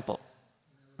my example,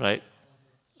 right?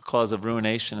 A cause of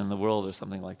ruination in the world or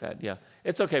something like that. Yeah,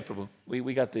 it's okay, Prabhu.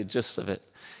 We got the gist of it.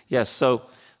 Yes, so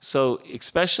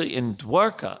especially in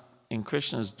Dwarka, in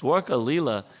Krishna's Dwarka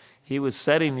Leela, he was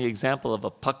setting the example of a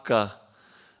pakka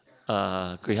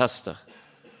grihasta.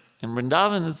 In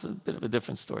Vrindavan, it's a bit of a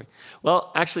different story.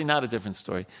 Well, actually not a different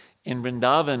story. In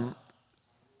Vrindavan,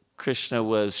 Krishna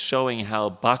was showing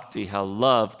how bhakti, how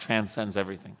love transcends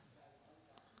everything.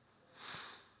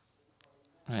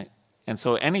 Right? And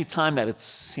so any time that it's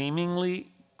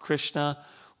seemingly Krishna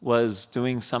was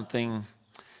doing something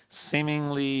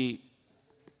seemingly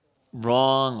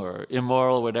wrong or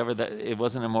immoral, whatever, that it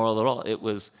wasn't immoral at all. It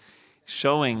was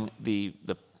showing the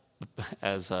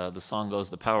as the song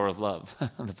goes, the power of love,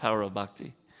 the power of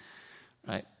bhakti,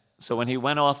 right? So when he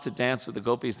went off to dance with the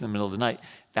gopis in the middle of the night,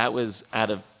 that was out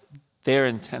of their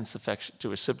intense affection, to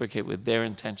reciprocate with their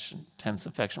intense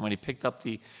affection. When he picked up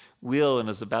the wheel and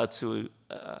was about to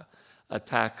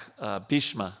attack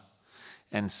Bhishma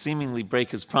and seemingly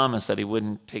break his promise that he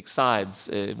wouldn't take sides,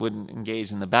 wouldn't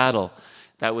engage in the battle,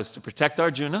 that was to protect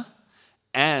Arjuna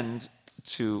and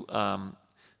to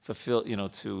fulfill,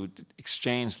 to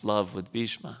exchange love with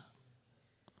Bhishma.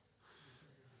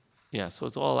 Yeah, so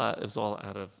it's all out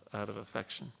of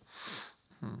affection.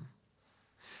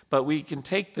 But we can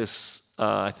take this,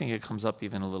 I think it comes up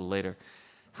even a little later,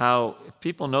 how if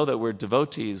people know that we're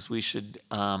devotees, we should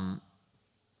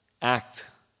act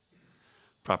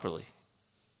properly.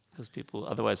 Because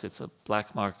otherwise it's a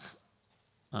black mark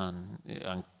on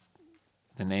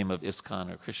the name of ISKCON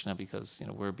or Krishna, because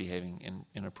we're behaving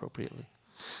inappropriately.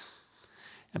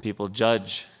 And people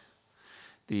judge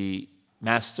the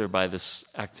master by the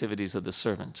activities of the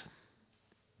servant.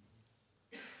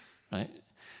 Right?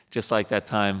 Just like that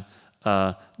time,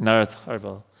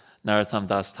 Narottam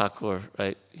Das Thakur,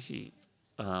 right? He,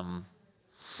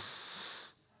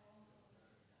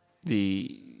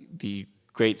 the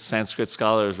great Sanskrit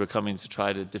scholars were coming to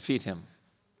try to defeat him,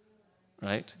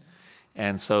 right?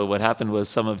 And so what happened was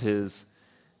some of his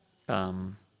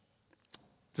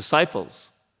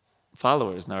disciples,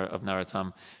 followers of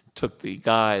Narottam, took the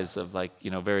guise of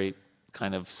very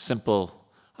kind of simple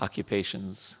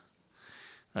occupations,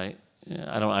 right?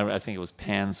 I think it was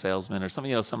pan salesman or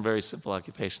something, some very simple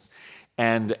occupations.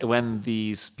 And when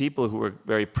these people who were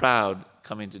very proud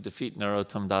coming to defeat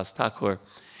Narottam Das Thakur,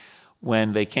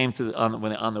 when they came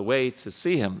on the way to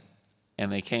see him,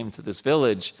 and they came to this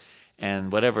village,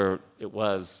 and whatever it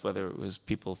was, whether it was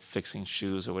people fixing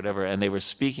shoes or whatever, and they were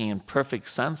speaking in perfect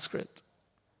Sanskrit,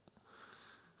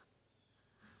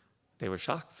 they were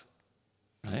shocked,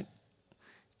 right?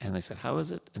 And they said, how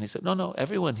is it? And he said, no,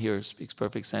 everyone here speaks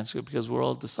perfect Sanskrit because we're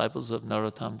all disciples of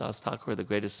Narottam Das Thakur, the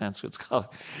greatest Sanskrit scholar.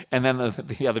 And then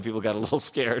the other people got a little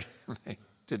scared. They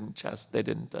didn't try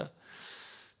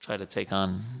to take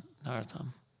on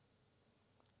Narottam.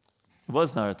 It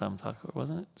was Narottam Thakur,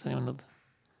 wasn't it? Does anyone know that?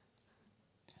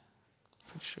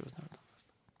 Pretty sure it was Narottam.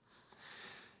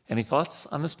 Any thoughts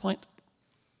on this point?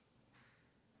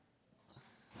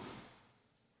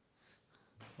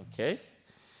 Okay.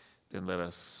 Then let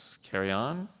us carry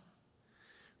on.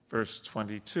 Verse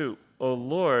 22. O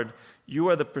Lord, you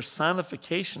are the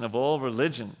personification of all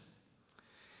religion.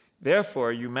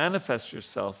 Therefore, you manifest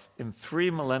yourself in 3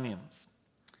 millenniums,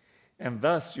 and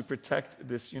thus you protect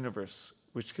this universe,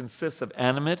 which consists of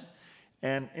animate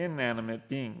and inanimate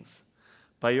beings.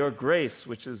 By your grace,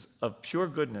 which is of pure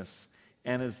goodness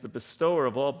and is the bestower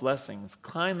of all blessings,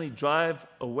 kindly drive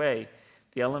away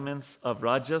the elements of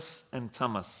Rajas and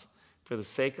Tamas for the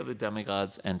sake of the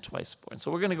demigods and twice born.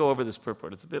 So we're going to go over this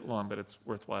purport. It's a bit long, but it's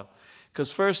worthwhile.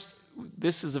 Because first,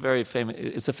 this is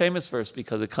it's a famous verse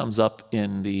because it comes up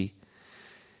in the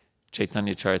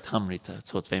Chaitanya Charitamrita,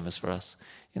 so it's famous for us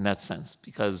in that sense,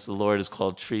 because the Lord is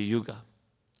called Tri Yuga,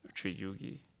 or Tri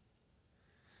Yugi.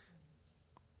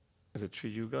 Is it Tri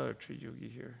Yuga or Tri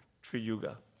Yugi here? Tri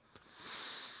Yuga.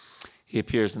 He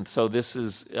appears, and so this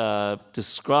is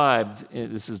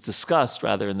discussed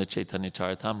rather in the Chaitanya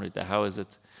Charitamrita. How is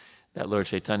it that Lord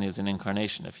Chaitanya is an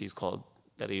incarnation if he's called,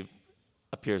 that he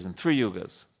appears in 3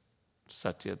 yugas,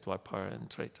 Satya, Dwapara, and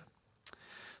Treta?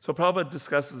 So Prabhupada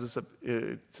discusses this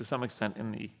to some extent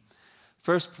in the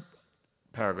first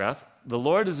paragraph. The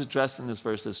Lord is addressed in this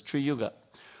verse as Tri Yuga,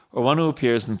 or one who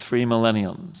appears in 3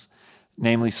 millenniums,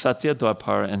 namely Satya,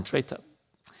 Dwapara, and Treta.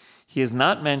 He is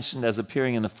not mentioned as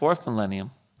appearing in the 4th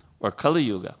millennium, or Kali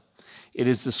Yuga. It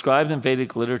is described in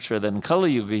Vedic literature that in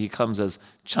Kali Yuga he comes as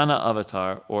Chana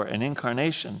avatar, or an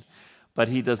incarnation, but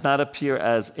he does not appear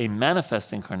as a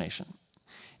manifest incarnation.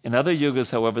 In other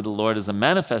yugas, however, the Lord is a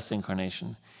manifest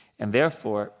incarnation, and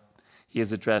therefore he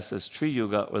is addressed as Tri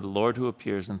Yuga, or the Lord who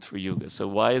appears in 3 yugas. So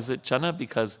why is it Chana?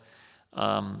 Because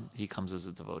he comes as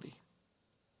a devotee.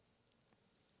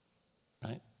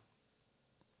 Right?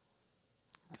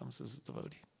 Comes as a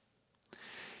devotee.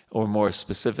 Or more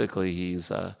specifically,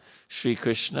 he's Sri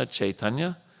Krishna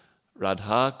Chaitanya,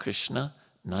 Radha Krishna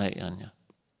Nayanya.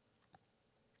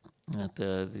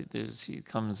 He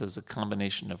comes as a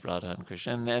combination of Radha and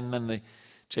Krishna. And then the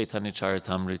Chaitanya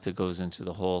Charitamrita goes into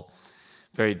the whole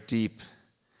very deep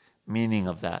meaning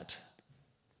of that,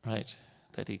 right?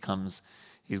 That he's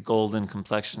golden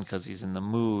complexion because he's in the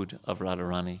mood of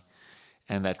Radharani.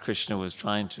 And that Krishna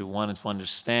wanted to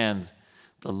understand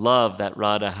the love that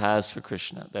Radha has for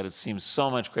Krishna, that it seems so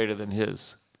much greater than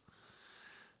his,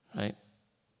 right?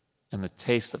 And the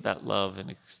taste of that love,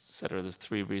 and et cetera. There's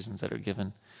 3 reasons that are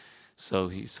given. So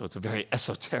it's a very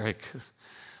esoteric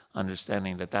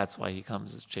understanding that's why he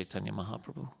comes as Chaitanya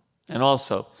Mahaprabhu. And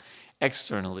also,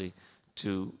 externally,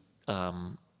 to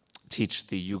teach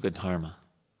the Yuga Dharma,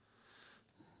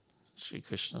 Sri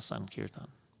Krishna Sankirtan.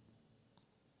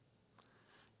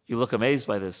 You look amazed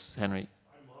by this, Henry.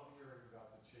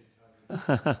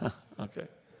 Okay.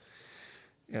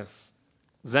 Yes.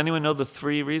 Does anyone know the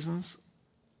 3 reasons?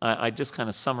 I just kind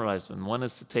of summarized them. One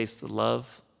is to taste the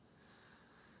love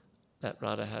that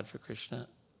Radha had for Krishna.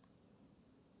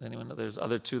 Does anyone know? There's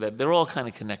other 2 that they're all kind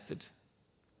of connected.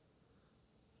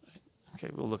 Okay,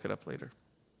 we'll look it up later.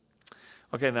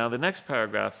 Okay, now the next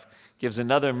paragraph gives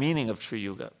another meaning of Tri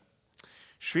Yuga.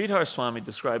 Sridhar Swami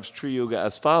describes Tri Yuga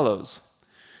as follows.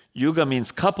 Yuga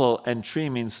means couple and Tri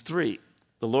means 3.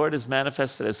 The Lord is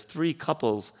manifested as 3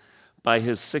 couples by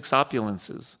his 6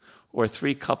 opulences, or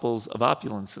 3 couples of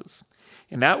opulences.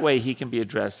 In that way, he can be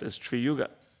addressed as Tri Yuga.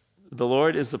 The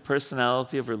Lord is the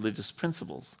personality of religious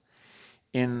principles.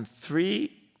 In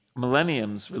 3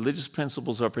 millenniums, religious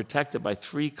principles are protected by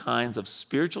 3 kinds of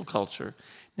spiritual culture,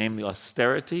 namely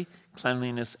austerity,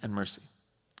 cleanliness, and mercy.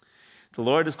 The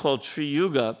Lord is called Tri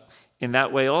Yuga in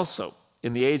that way also.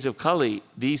 In the age of Kali,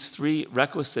 these 3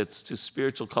 requisites to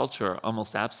spiritual culture are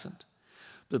almost absent.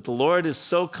 But the Lord is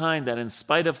so kind that in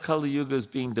spite of Kali Yuga's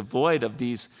being devoid of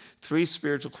these 3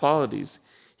 spiritual qualities,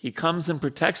 he comes and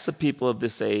protects the people of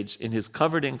this age in his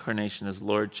covered incarnation as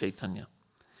Lord Chaitanya.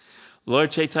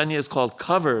 Lord Chaitanya is called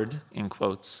covered, in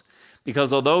quotes,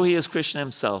 because although he is Krishna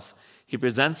himself, he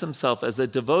presents himself as a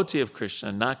devotee of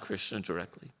Krishna, not Krishna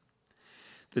directly.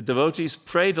 The devotees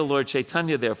pray to Lord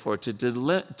Chaitanya, therefore,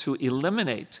 to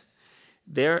eliminate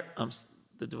their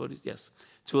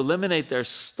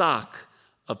stock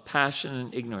of passion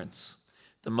and ignorance,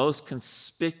 the most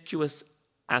conspicuous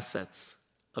assets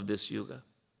of this yuga.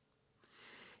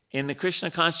 In the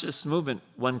Krishna consciousness movement,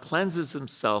 one cleanses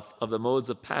himself of the modes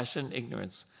of passion and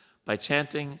ignorance by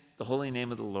chanting the holy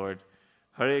name of the Lord,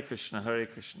 Hare Krishna,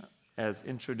 as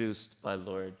introduced by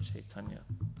Lord Chaitanya.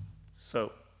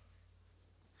 So,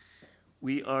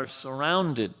 we are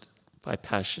surrounded by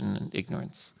passion and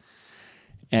ignorance.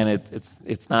 And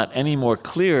it's not any more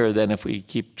clear than if we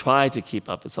try to keep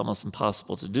up. It's almost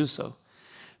impossible to do so.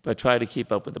 But try to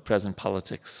keep up with the present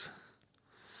politics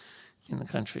in the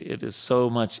country. It is so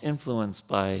much influenced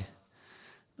by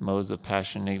the modes of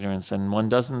passion and ignorance. And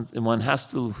one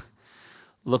has to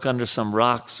look under some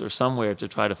rocks or somewhere to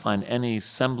try to find any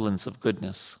semblance of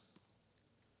goodness,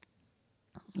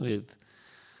 with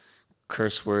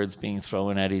curse words being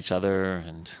thrown at each other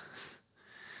and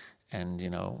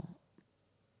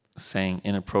saying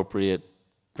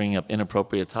bringing up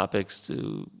inappropriate topics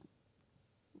to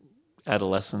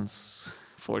adolescents,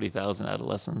 40,000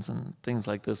 adolescents, and things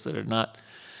like this that are not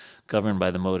governed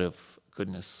by the motive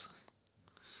goodness.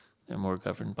 They're more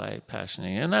governed by passion.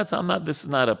 And this is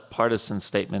not a partisan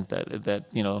statement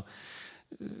that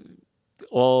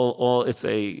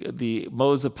the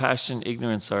modes of passion,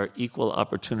 ignorance are equal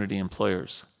opportunity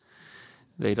employers.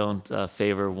 They don't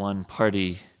favor one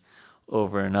party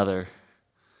over another.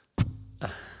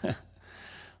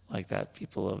 Like that,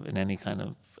 people in any kind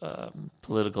of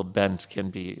political bent can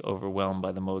be overwhelmed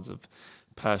by the modes of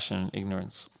passion and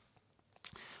ignorance.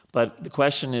 But the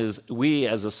question is, we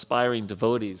as aspiring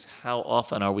devotees, how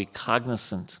often are we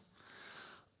cognizant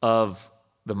of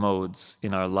the modes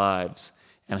in our lives?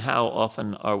 And how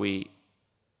often are we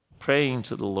praying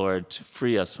to the Lord to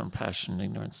free us from passion and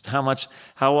ignorance?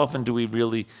 How often do we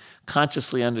really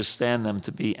consciously understand them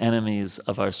to be enemies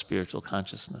of our spiritual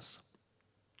consciousness?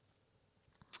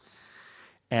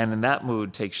 And in that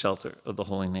mood, take shelter of the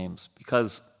holy names,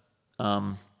 because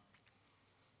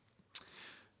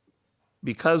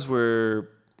we're,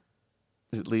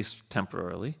 at least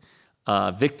temporarily,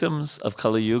 victims of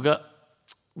Kali Yuga.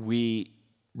 We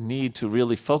need to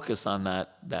really focus on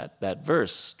that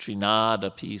verse,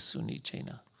 Trinadapi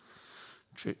Sunichena,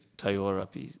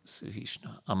 Tayorapi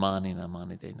Suhishna, Amanina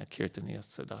Manidena Kirtaniya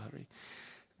Sadhari.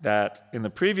 That in the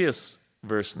previous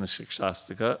verse in the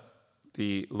Shikshastika,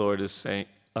 the Lord is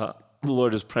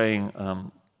praying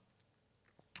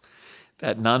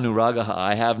that Nanuragaha,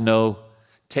 I have no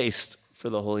taste for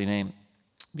the holy name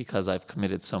because I've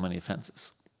committed so many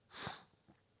offenses.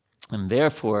 And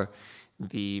therefore,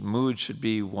 the mood should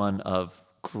be one of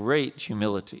great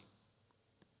humility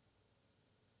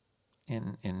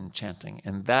in chanting.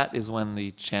 And that is when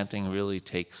the chanting really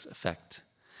takes effect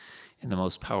in the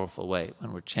most powerful way,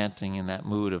 when we're chanting in that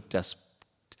mood of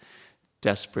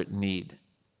desperate need.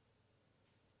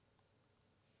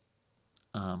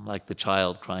 Like the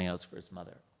child crying out for his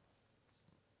mother.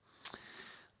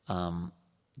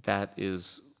 That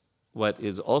is what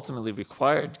is ultimately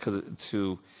required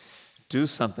to do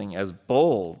something as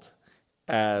bold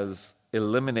as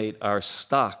eliminate our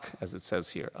stock, as it says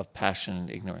here, of passion and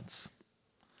ignorance.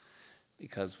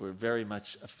 Because we're very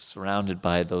much surrounded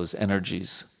by those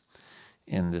energies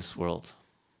in this world.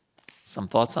 Some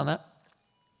thoughts on that?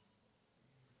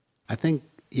 I think,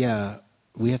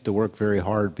 we have to work very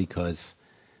hard because,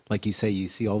 like you say, you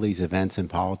see all these events in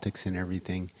politics and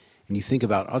everything, and you think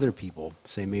about other people,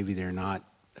 say maybe they're not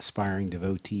aspiring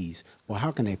devotees. Well,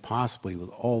 how can they possibly, with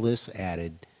all this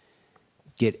added,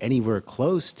 get anywhere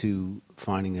close to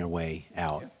finding their way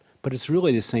out? But it's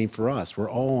really the same for us.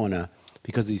 We're all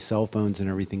because of these cell phones and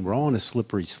everything, we're all on a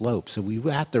slippery slope. So we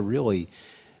have to really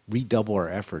redouble our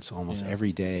efforts almost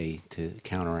every day to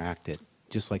counteract it,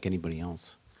 just like anybody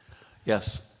else.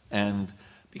 Yes, and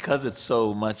because it's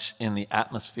so much in the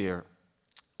atmosphere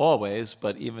always,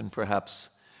 but even perhaps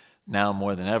now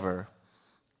more than ever,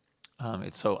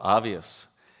 it's so obvious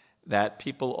that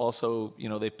people also,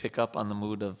 they pick up on the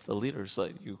mood of the leaders.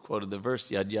 Like you quoted the verse,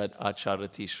 Yad Yad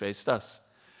Acharati Shrestas.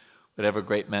 Whatever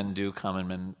great men do, common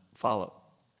men follow.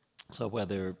 So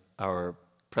whether our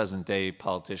present day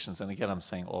politicians, and again I'm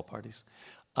saying all parties,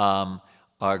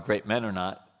 are great men or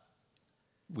not,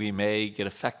 we may get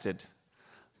affected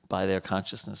by their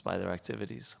consciousness, by their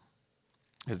activities.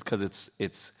 Because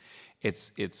it's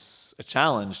a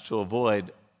challenge to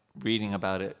avoid reading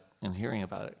about it and hearing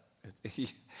about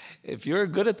it. If you're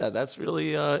good at that, that's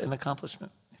really an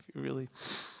accomplishment. If you really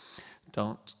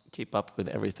don't keep up with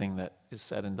everything that is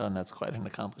said and done, that's quite an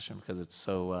accomplishment because it's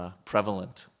so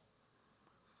prevalent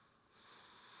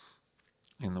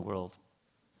in the world.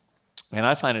 And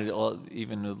I find it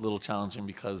even a little challenging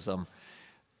because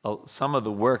some of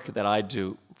the work that I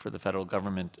do for the federal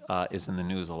government is in the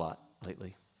news a lot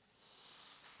lately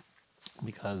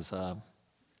because of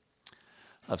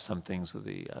some things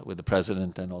with the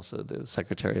president and also the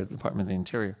secretary of the Department of the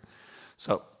Interior.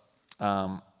 So,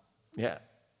 the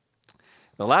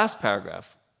last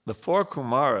paragraph, the four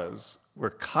Kumaras were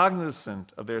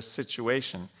cognizant of their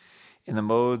situation in the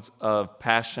modes of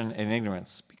passion and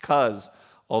ignorance because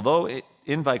although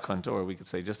in Vaikuntha, or we could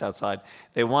say just outside,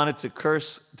 they wanted to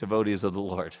curse devotees of the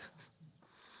Lord.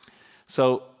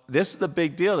 So this is the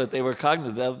big deal that they were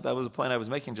cognizant. That was the point I was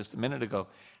making just a minute ago.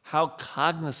 How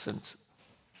cognizant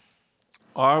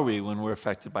are we when we're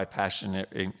affected by passion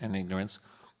and ignorance?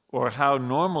 Or how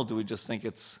normal do we just think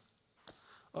it's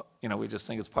We just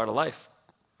think it's part of life.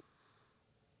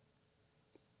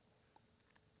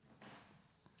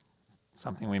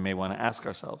 Something we may want to ask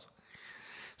ourselves.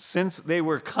 Since they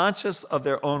were conscious of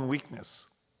their own weakness.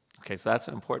 Okay, so that's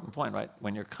an important point, right?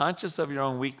 When you're conscious of your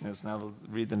own weakness, now let's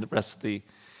read the rest of the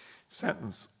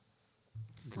sentence,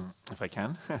 if I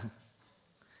can.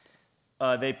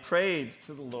 They prayed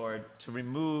to the Lord to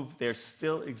remove their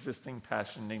still existing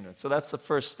passion and ignorance. So that's the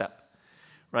first step,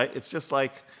 right? It's just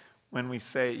like when we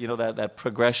say, that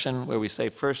progression where we say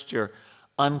first you're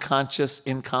unconscious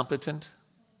incompetent,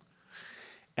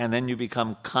 and then you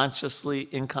become consciously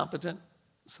incompetent.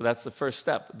 So that's the first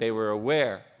step. They were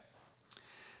aware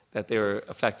that they were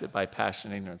affected by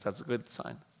passion and ignorance. That's a good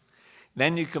sign.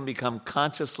 Then you can become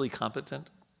consciously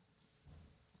competent,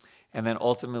 and then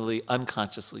ultimately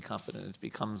unconsciously competent. It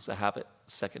becomes a habit,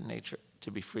 second nature,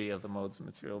 to be free of the modes of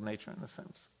material nature in this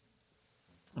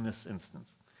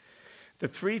instance. The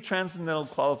three transcendental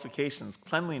qualifications,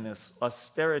 cleanliness,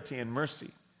 austerity, and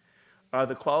mercy, are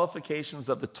the qualifications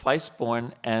of the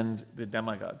twice-born and the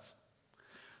demigods.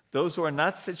 Those who are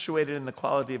not situated in the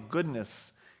quality of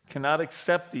goodness cannot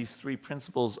accept these three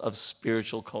principles of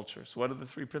spiritual culture. So what are the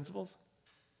three principles?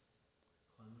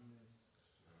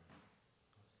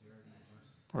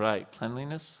 Right,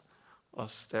 cleanliness,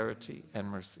 austerity, and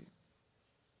mercy.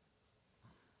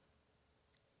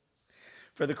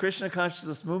 For the Krishna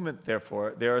consciousness movement,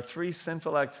 therefore, there are three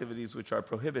sinful activities which are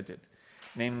prohibited,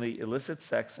 namely illicit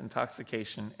sex,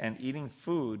 intoxication, and eating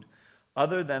food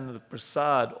other than the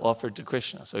prasad offered to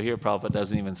Krishna. So here Prabhupada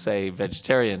doesn't even say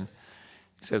vegetarian,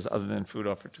 he says other than food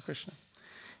offered to Krishna.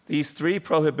 These three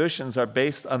prohibitions are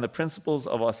based on the principles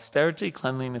of austerity,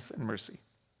 cleanliness, and mercy.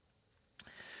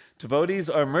 Devotees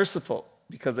are merciful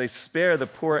because they spare the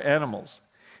poor animals,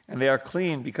 and they are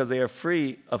clean because they are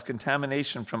free of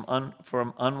contamination from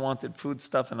unwanted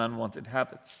foodstuff and unwanted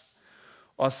habits.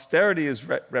 Austerity is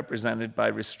represented by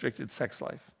restricted sex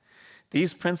life.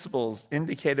 These principles,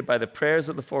 indicated by the prayers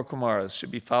of the four Kumaras,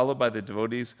 should be followed by the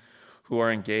devotees who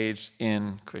are engaged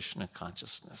in Krishna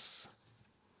consciousness.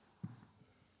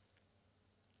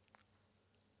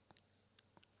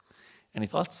 Any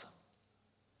thoughts?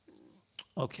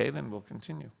 Okay, then we'll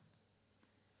continue.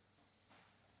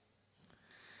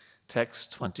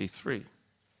 Text 23.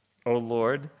 O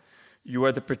Lord, you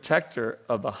are the protector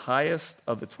of the highest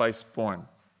of the twice-born.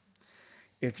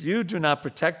 If you do not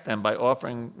protect them by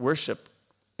offering worship,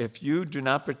 and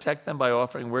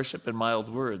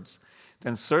mild words,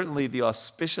 then certainly the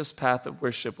auspicious path of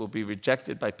worship will be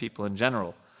rejected by people in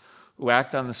general, who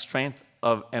act on the strength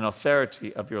of and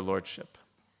authority of your lordship.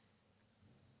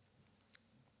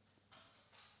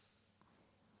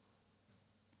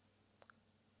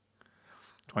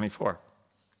 (24)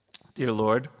 Dear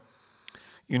Lord,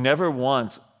 you never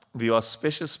want the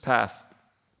auspicious path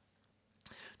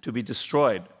to be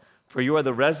destroyed, for you are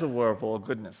the reservoir of all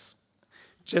goodness.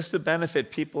 Just to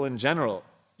benefit people in general,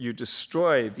 you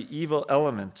destroy the evil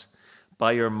element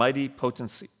by your mighty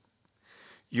potency.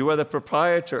 You are the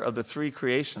proprietor of the three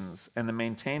creations and the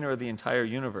maintainer of the entire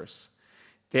universe.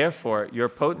 Therefore, your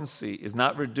potency is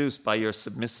not reduced by your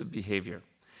submissive behavior.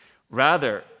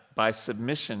 Rather, by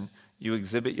submission, you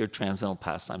exhibit your transcendental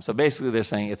pastime. So basically, they're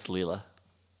saying it's Leela.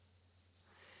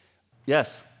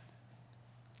 Yes?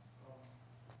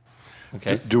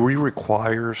 Okay. Do we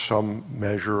require some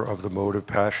measure of the mode of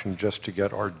passion just to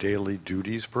get our daily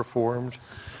duties performed?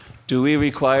 Do we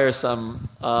require some?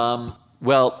 Let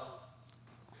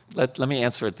me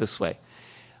answer it this way.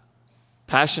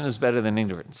 Passion is better than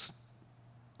ignorance,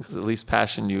 because at least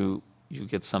passion you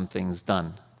get some things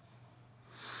done,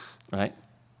 right?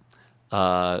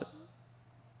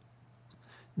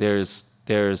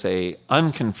 There's a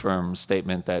unconfirmed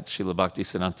statement that Srila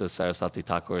Bhaktisiddhanta Saraswati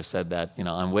Thakur said that,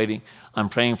 I'm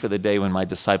praying for the day when my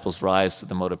disciples rise to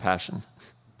the mode of passion.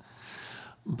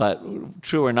 But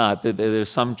true or not, there's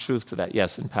some truth to that.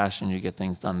 Yes, in passion you get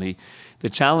things done. The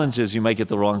challenge is you might get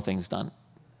the wrong things done.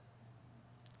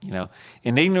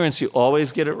 In ignorance you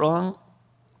always get it wrong.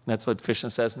 That's what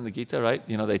Krishna says in the Gita, right?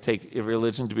 They take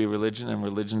irreligion to be religion and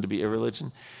religion to be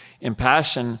irreligion. In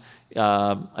passion,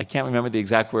 I can't remember the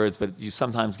exact words, but you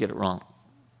sometimes get it wrong.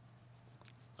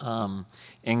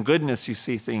 In goodness, you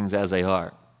see things as they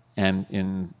are. And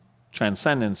in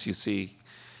transcendence, you see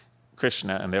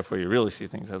Krishna, and therefore you really see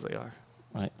things as they are,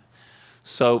 right?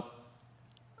 So,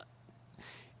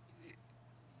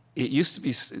 it used to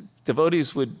be,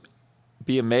 devotees would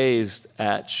be amazed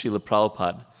at Srila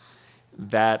Prabhupada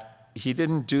that he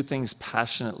didn't do things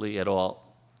passionately at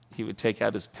all. He would take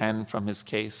out his pen from his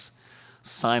case,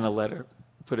 sign a letter,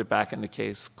 put it back in the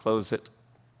case, close it,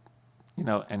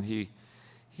 and he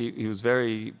was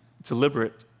very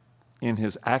deliberate in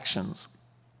his actions.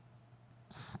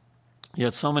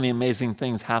 Yet so many amazing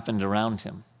things happened around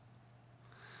him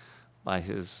by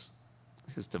his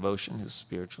devotion, his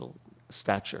spiritual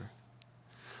stature.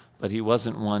 But he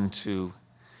wasn't one to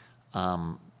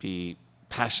be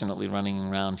passionately running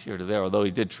around here to there, although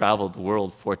he did travel the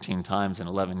world 14 times in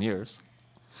 11 years.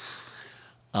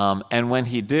 And when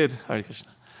he did, Hare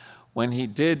Krishna, when he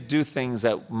did do things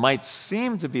that might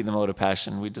seem to be the mode of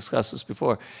passion, we discussed this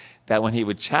before, that when he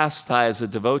would chastise a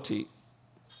devotee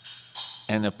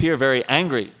and appear very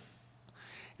angry,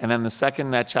 and then the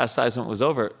second that chastisement was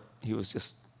over, he was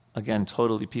just, again,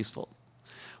 totally peaceful.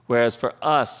 Whereas for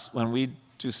us, when we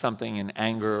do something in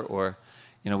anger, or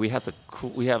we have a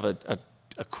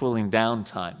cooling down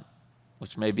time,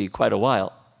 which may be quite a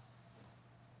while.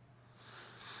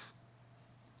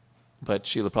 But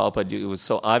Srila Prabhupada, it was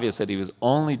so obvious that he was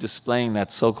only displaying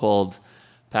that so-called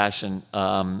passion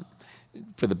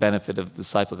for the benefit of the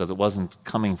disciple, because it wasn't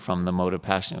coming from the mode of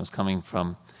passion. It was coming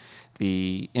from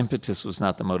the impetus was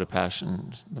not the mode of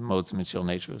passion. The modes of material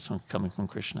nature was coming from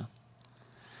Krishna.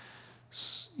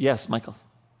 Yes, Michael.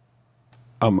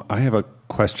 I have a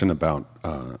question about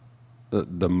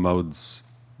the modes,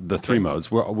 the three modes.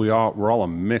 We're all a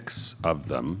mix of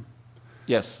them.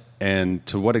 Yes. And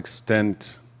to what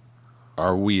extent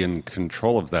are we in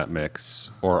control of that mix,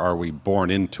 or are we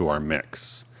born into our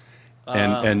mix?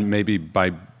 And maybe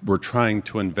we're trying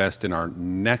to invest in our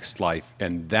next life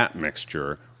and that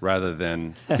mixture rather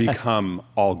than become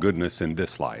all goodness in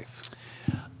this life.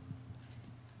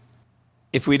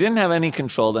 If we didn't have any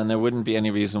control, then there wouldn't be any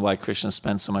reason why Krishna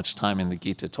spent so much time in the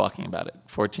Gita talking about it.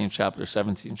 14th chapter,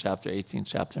 17th chapter, 18th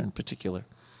chapter in particular.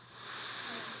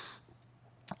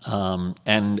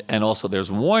 And also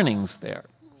there's warnings there,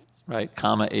 right?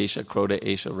 Kama esha, krodha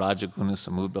esha, rajaguna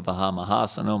samudbhavaha,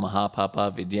 mahasano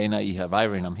mahapapa, vidyena iha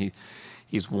vairinam.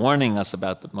 He's warning us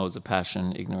about the modes of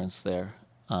passion, ignorance there.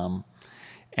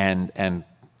 And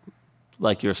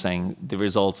like you're saying, the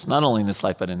results, not only in this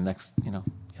life, but in the next,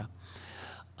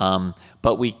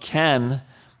 but we can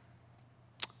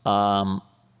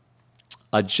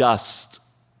adjust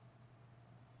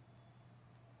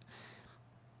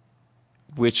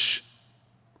which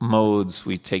modes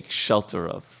we take shelter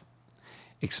of,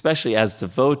 especially as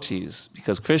devotees,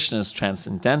 because Krishna is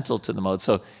transcendental to the mode.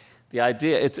 So the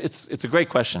idea, it's a great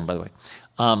question, by the way.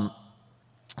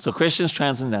 So Krishna is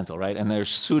transcendental, right? And there's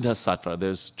Suddha Sattva,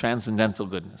 there's transcendental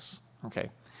goodness,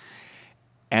 okay?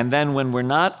 And then when we're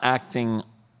not acting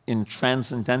in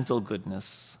transcendental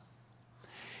goodness,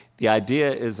 the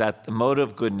idea is that the mode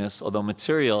of goodness, although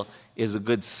material, is a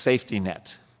good safety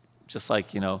net. Just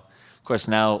like, of course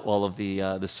now all of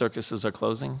the circuses are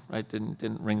closing, right?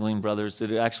 Didn't Ringling Brothers, did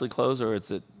it actually close, or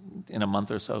is it in a month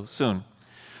or so? Soon.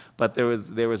 But there was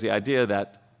the idea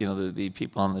that, the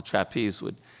people on the trapeze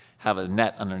would have a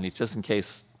net underneath, just in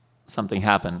case something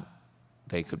happened,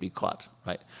 they could be caught,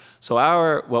 right?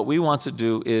 So what we want to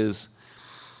do is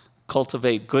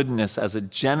cultivate goodness as a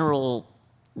general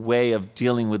way of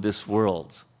dealing with this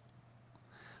world.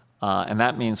 And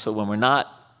that means, so when we're not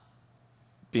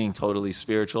being totally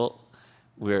spiritual,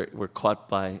 we're caught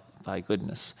by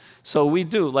goodness. So we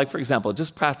do, like for example,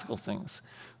 just practical things.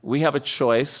 We have a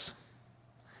choice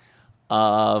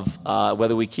of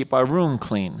whether we keep our room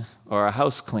clean, or our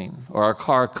house clean, or our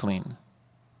car clean.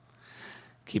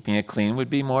 Keeping it clean would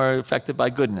be more affected by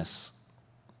goodness.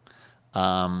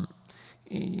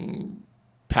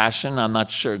 Passion, I'm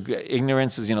not sure.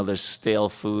 Ignorance is, there's stale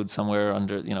food somewhere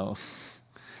under,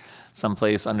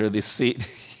 someplace under the seat,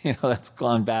 that's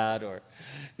gone bad, or,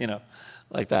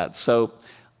 like that. So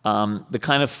the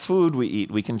kind of food we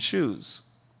eat, we can choose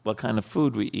what kind of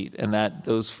food we eat, and that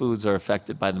those foods are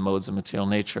affected by the modes of material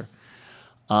nature.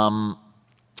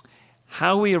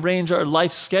 How we arrange our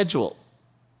life schedule.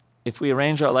 If we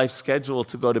arrange our life schedule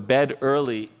to go to bed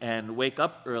early and wake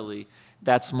up early,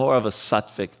 that's more of a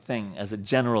sattvic thing as a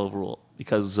general rule,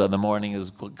 because the morning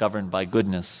is governed by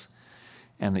goodness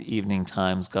and the evening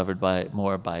times governed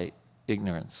more by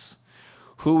ignorance.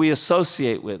 Who we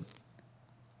associate with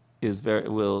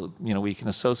we can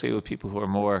associate with people who are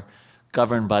more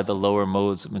governed by the lower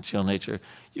modes of material nature.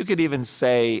 You could even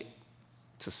say,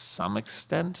 to some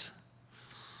extent,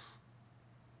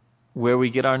 where we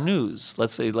get our news.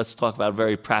 Let's talk about it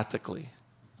very practically,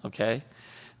 okay?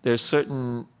 There's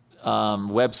certain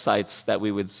websites that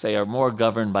we would say are more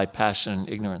governed by passion and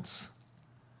ignorance.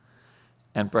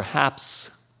 And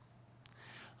perhaps,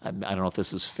 I don't know if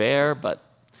this is fair, but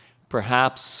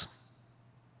perhaps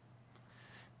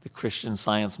the Christian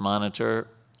Science Monitor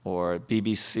or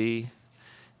BBC,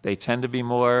 they tend to be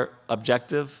more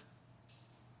objective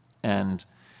and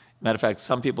Matter of fact,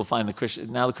 some people find the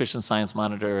Christian Science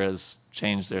Monitor has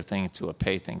changed their thing to a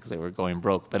pay thing because they were going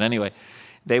broke. But anyway,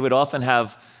 they would often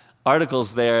have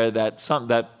articles there that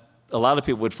a lot of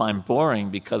people would find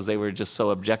boring because they were just so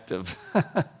objective,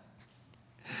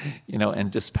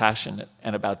 and dispassionate,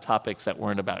 and about topics that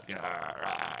weren't about,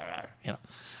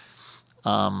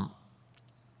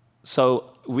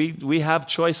 So we have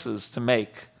choices to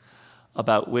make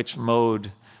about which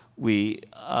mode we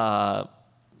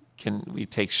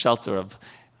take shelter of.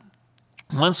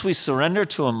 Once we surrender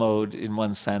to a mode, in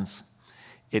one sense,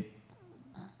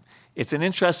 it's an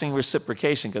interesting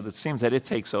reciprocation because it seems that it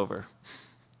takes over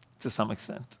to some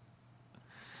extent,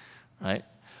 right?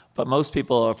 But most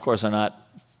people, of course, are not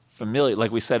familiar.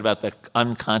 Like we said about the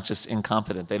unconscious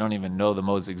incompetent, they don't even know the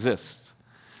modes exist,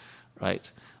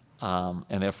 right? And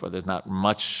therefore, there's not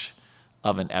much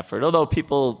of an effort. Although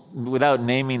people, without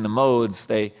naming the modes,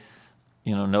 they,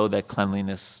 know that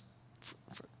cleanliness.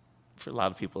 For a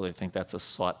lot of people, they think that's a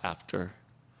sought-after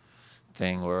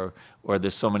thing, or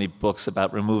there's so many books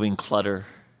about removing clutter,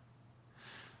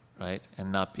 right,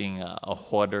 and not being a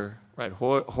hoarder, right?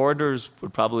 Hoarders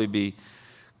would probably be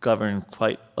governed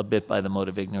quite a bit by the mode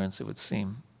of ignorance, it would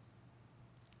seem.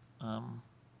 So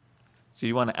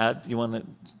you want to add? You want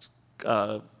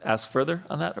to ask further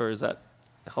on that, or is that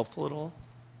helpful at all?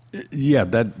 Yeah,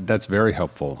 that's very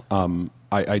helpful.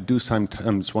 I do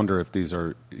sometimes wonder if these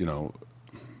are,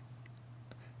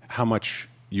 how much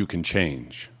you can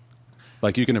change.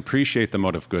 Like you can appreciate the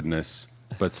mode of goodness,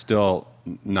 but still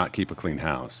not keep a clean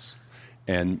house.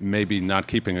 And maybe not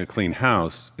keeping a clean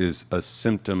house is a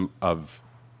symptom of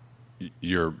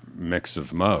your mix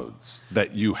of modes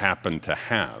that you happen to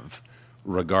have,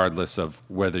 regardless of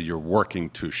whether you're working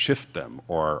to shift them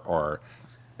or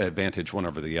advantage one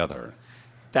over the other.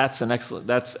 That's an excellent.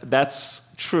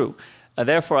 That's true.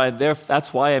 Therefore,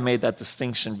 that's why I made that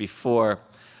distinction before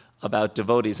about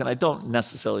devotees, and I don't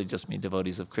necessarily just mean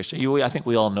devotees of Krishna. I think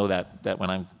we all know that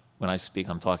when I speak,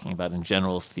 I'm talking about in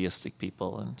general theistic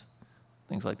people and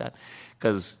things like that,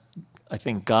 because I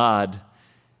think God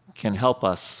can help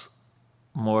us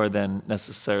more than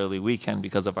necessarily we can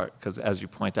because as you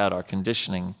point out, our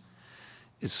conditioning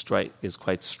is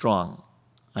quite strong.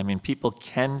 I mean, people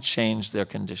can change their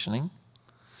conditioning.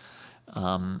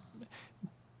 I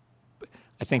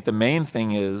think the main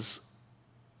thing is,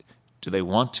 do they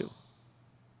want to?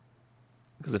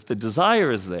 Because if the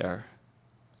desire is there,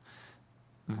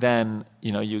 then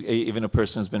even a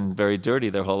person who's been very dirty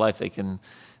their whole life, they can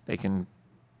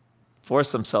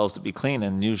force themselves to be clean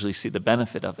and usually see the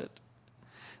benefit of it.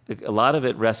 A lot of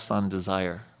it rests on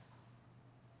desire.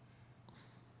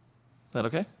 Is that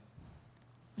okay?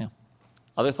 Yeah.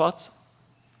 Other thoughts?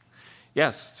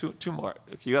 Yes, two more.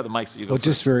 You have the mic, so you go first.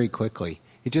 Just very quickly.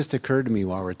 It just occurred to me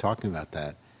while we're talking about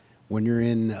that. When you're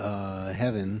in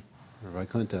heaven, or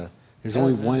Vaikuntha, there's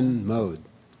only one mode,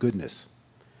 goodness.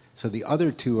 So the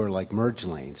other two are like merge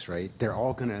lanes, right? They're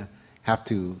all going to have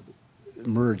to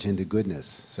merge into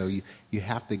goodness. So you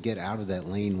have to get out of that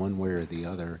lane one way or the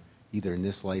other, either in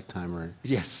this lifetime or...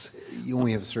 Yes. You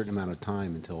only have a certain amount of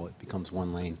time until it becomes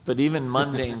one lane. But even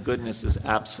mundane goodness is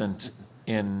absent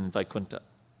in Vaikuntha.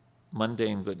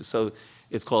 Mundane goodness. So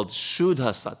it's called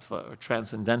Shuddha Sattva, or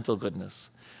transcendental goodness.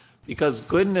 Because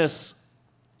goodness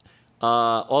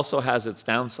also has its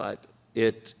downside.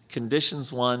 It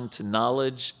conditions one to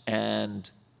knowledge and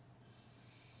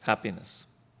happiness,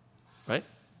 right?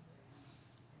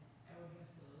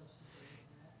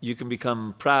 You can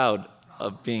become proud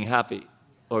of being happy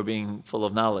or being full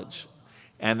of knowledge.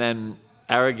 And then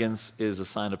arrogance is a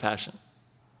sign of passion.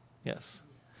 Yes.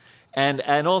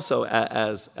 And also,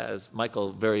 as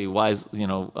Michael very wisely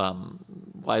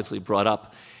brought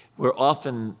up, we're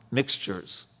often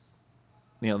mixtures.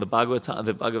 The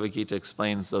Bhagavad Gita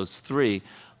explains those three,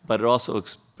 but it also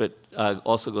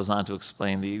goes on to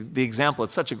explain the example.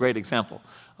 It's such a great example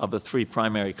of the three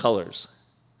primary colors,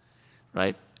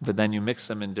 right? But then you mix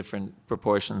them in different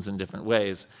proportions in different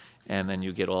ways, and then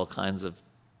you get all kinds of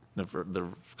the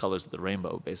colors of the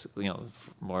rainbow, basically.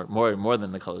 More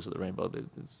than the colors of the rainbow. There's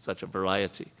such a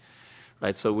variety,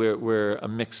 right? So we're a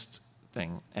mixed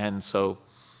thing, and so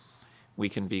we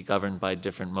can be governed by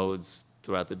different modes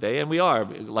throughout the day, and we are,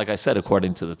 like I said,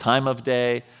 according to the time of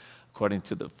day, according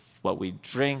to what we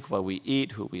drink, what we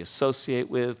eat, who we associate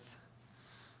with,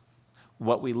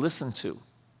 what we listen to.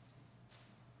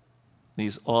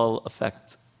 These all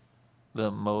affect the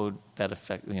mode that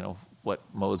affect, what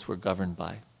modes we're governed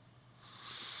by.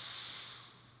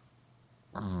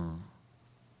 Yeah.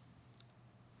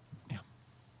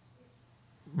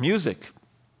 Music.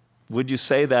 Would you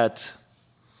say that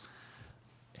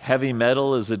heavy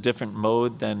metal is a different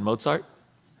mode than Mozart?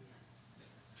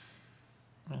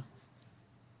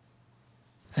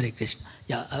 Hare Krishna.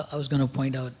 Yeah, I was going to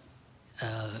point out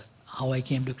how I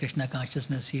came to Krishna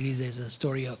Consciousness series. There's a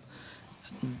story of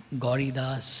Gauri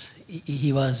Das.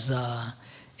 He was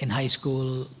in high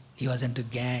school, he was into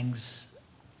gangs,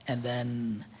 and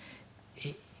then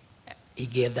he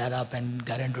gave that up and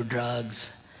got into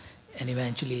drugs, and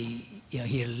eventually,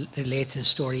 he relates his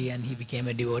story and he became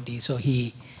a devotee. So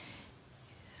he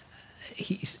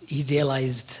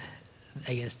realized,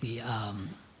 I guess, the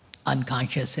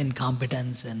unconscious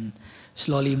incompetence and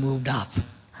slowly moved up.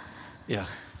 Yeah.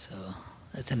 So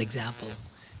that's an example.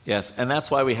 Yes, and that's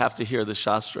why we have to hear the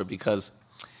Shastra, because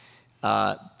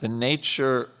the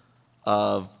nature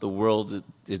of the world,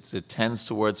 it tends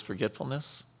towards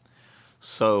forgetfulness.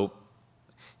 So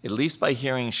at least by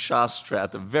hearing Shastra,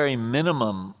 at the very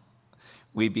minimum,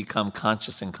 we become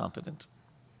conscious incompetent.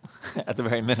 At the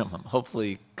very minimum,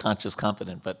 hopefully conscious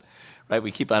competent, but right,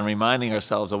 we keep on reminding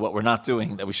ourselves of what we're not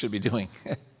doing that we should be doing.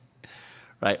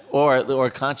 Right? Or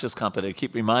conscious competent,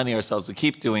 keep reminding ourselves to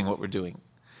keep doing what we're doing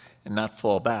and not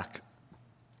fall back,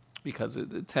 because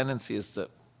the tendency is to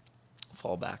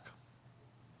fall back.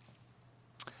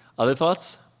 Other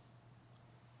thoughts?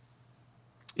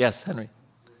 Yes, Henry.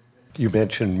 You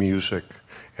mentioned music,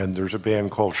 and there's a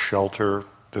band called Shelter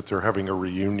that they're having a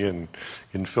reunion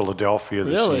in Philadelphia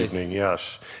this Really? evening.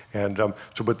 Yes, and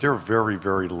but they're very,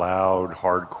 very loud,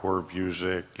 hardcore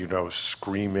music.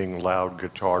 Screaming, loud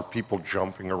guitar, people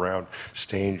jumping around,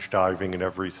 stage diving, and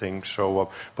everything. So,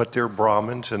 but they're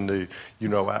Brahmins, and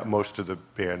most of the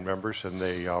band members, and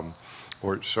they.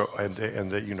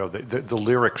 The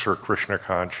lyrics are Krishna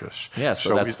conscious. Yeah,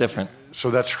 so that's different. So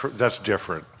that's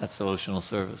different. That's devotional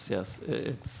service, yes.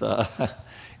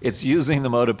 It's using the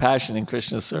mode of passion in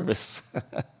Krishna's service.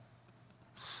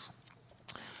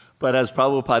 But as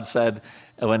Prabhupada said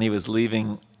when he was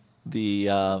leaving the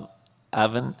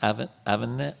Avenels,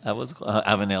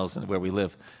 where we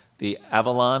live, the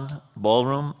Avalon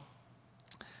Ballroom,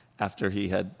 after he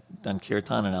had done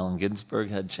kirtan and Allen Ginsberg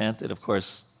had chanted, of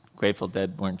course, Grateful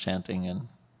Dead weren't chanting, and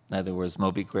neither was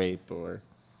Moby Grape or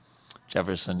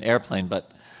Jefferson Airplane,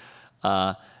 but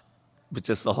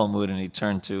just the whole mood. And he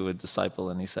turned to a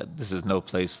disciple and he said, "This is no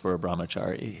place for a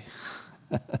brahmachari."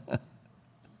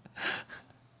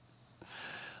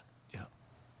 Yeah.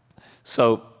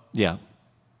 So yeah,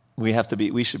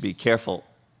 we should be careful.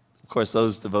 Of course,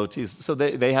 those devotees, so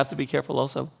they have to be careful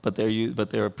also, but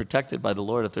they're protected by the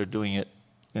Lord if they're doing it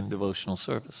in devotional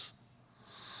service.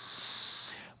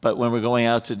 But when we're going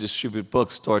out to distribute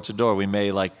books door to door, we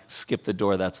may skip the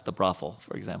door that's the brothel,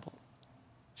 for example,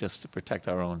 just to protect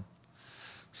our own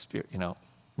spirit,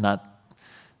 not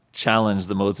challenge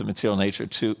the modes of material nature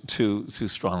too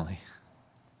strongly.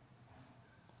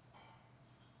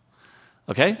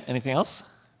 Okay, anything else?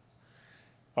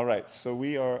 All right, so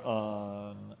we are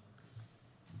on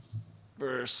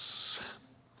verse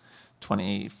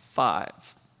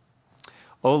 25.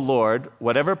 O Lord,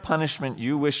 whatever punishment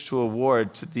you wish to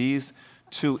award to these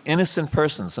two innocent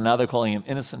persons, so now they're calling him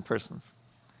innocent persons,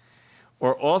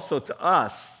 or also to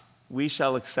us, we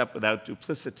shall accept without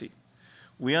duplicity.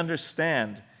 We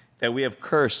understand that we have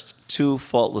cursed two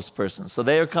faultless persons. So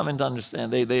they are coming to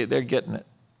understand. They're getting it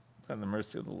by the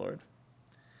mercy of the Lord.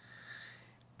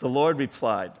 The Lord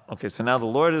replied. Okay, so now the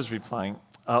Lord is replying.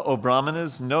 O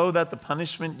Brahmanas, know that the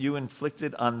punishment you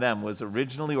inflicted on them was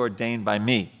originally ordained by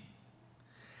me.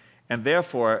 And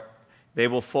therefore, they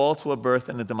will fall to a birth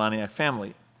in a demoniac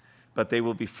family. But they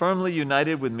will be firmly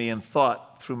united with me in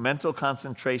thought through mental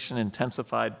concentration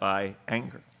intensified by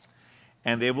anger.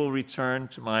 And they will return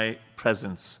to my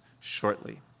presence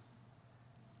shortly.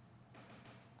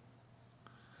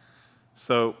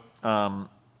 So,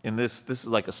 in this is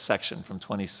like a section from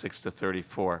 26 to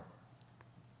 34.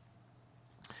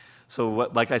 So,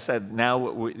 like I said, now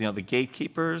the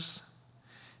gatekeepers,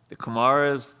 the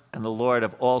Kumaras, and the Lord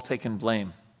have all taken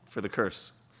blame for the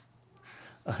curse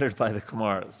uttered by the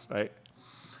Kumaras, right?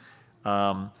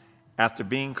 After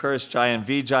being cursed, Jai and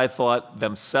Vijay thought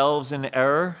themselves in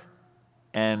error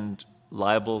and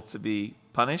liable to be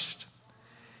punished.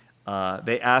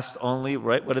 They asked only,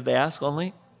 right? What did they ask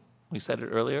only? We said it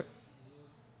earlier.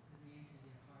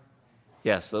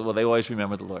 Yes, well, they always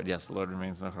remember the Lord. Yes, the Lord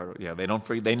remains in their heart. Yeah,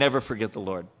 they never forget the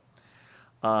Lord.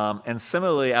 And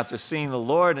similarly, after seeing the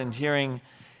Lord and hearing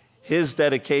his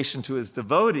dedication to his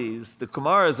devotees, the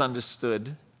Kumaras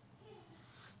understood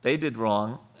they did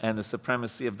wrong and the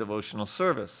supremacy of devotional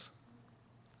service.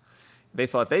 They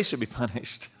thought they should be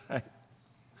punished, right?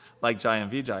 Like Jai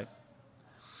and Vijay.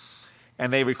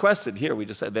 And they requested here, we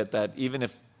just said that even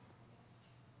if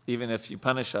you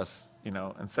punish us,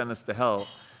 and send us to hell,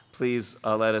 please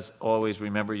let us always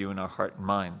remember you in our heart and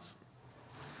minds.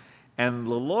 And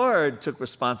the Lord took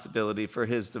responsibility for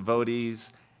his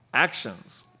devotees'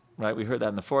 actions, right? We heard that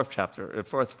in the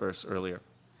fourth verse earlier.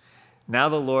 Now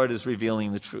the Lord is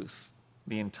revealing the truth.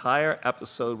 The entire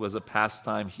episode was a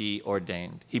pastime he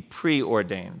ordained. He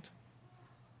preordained.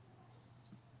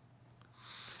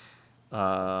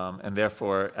 And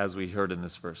therefore, as we heard in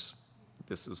this verse,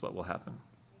 this is what will happen.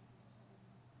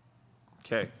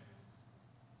 Okay.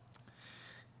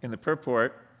 In the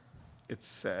purport, it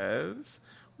says,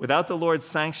 without the Lord's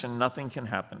sanction, nothing can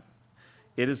happen.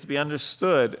 It is to be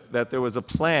understood that there was a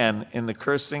plan in the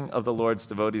cursing of the Lord's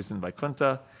devotees in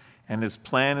Vaikuntha, and his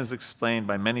plan is explained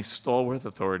by many stalwart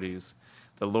authorities.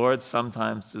 The Lord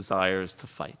sometimes desires to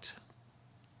fight.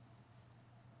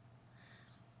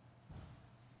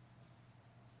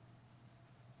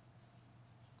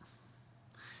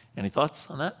 Any thoughts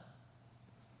on that?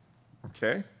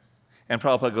 Okay. And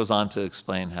Prabhupada goes on to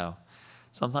explain how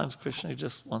sometimes Krishna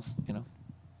just wants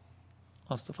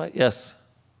to fight. Yes.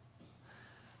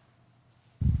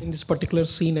 In this particular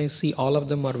scene, I see all of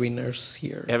them are winners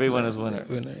here. Everyone is winner.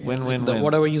 Win, win, win.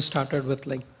 Whatever you started with,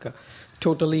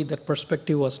 totally that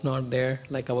perspective was not there.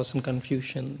 I was in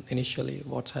confusion initially,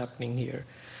 what's happening here.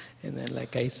 And then,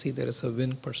 I see there is a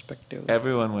win perspective.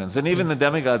 Everyone wins. And even the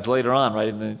demigods later on, right,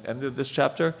 in the end of this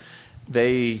chapter,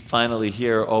 they finally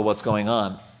hear, what's going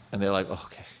on. And they're like,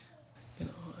 okay.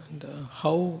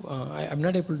 I'm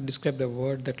not able to describe the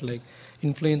word that,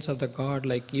 influence of the God,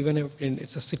 even if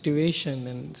it's a situation,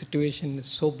 and situation is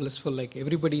so blissful,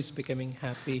 everybody's becoming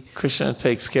happy. Krishna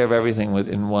takes care of everything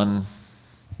in one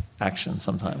action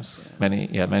sometimes.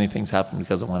 Yeah. Many things happen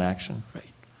because of one action. Right.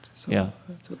 So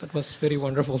that was very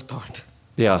wonderful thought.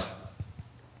 Yeah.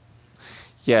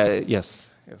 Yeah, yes.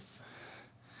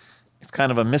 It's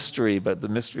kind of a mystery, but the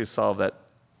mystery is solved that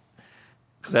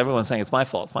because everyone's saying it's my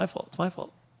fault.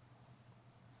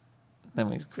 Then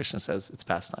when Krishna says it's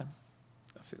pastime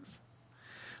of his.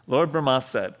 Lord Brahma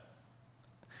said,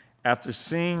 after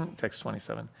seeing, text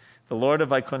 27, the Lord of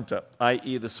Vaikuntha,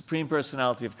 i.e. the Supreme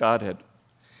Personality of Godhead,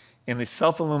 in the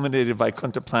self-illuminated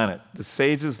Vaikuntha planet, the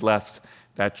sages left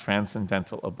that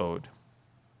transcendental abode.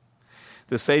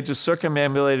 The sages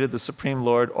circumambulated the Supreme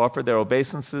Lord, offered their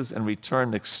obeisances, and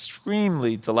returned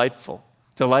extremely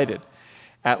delighted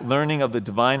at learning of the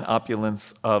divine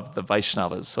opulence of the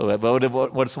Vaishnavas. So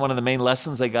what's one of the main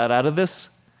lessons they got out of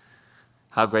this?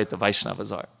 How great the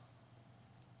Vaishnavas are.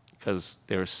 Because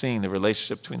they were seeing the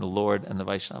relationship between the Lord and the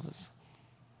Vaishnavas.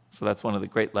 So that's one of the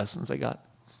great lessons they got.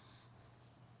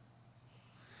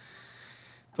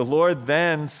 The Lord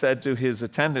then said to his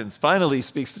attendants, finally he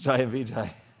speaks to Jai and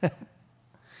Vijay,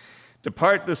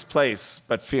 depart this place,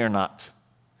 but fear not.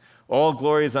 All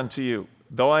glory is unto you.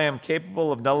 Though I am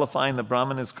capable of nullifying the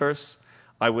Brahmana's curse,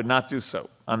 I would not do so.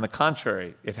 On the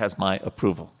contrary, it has my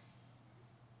approval.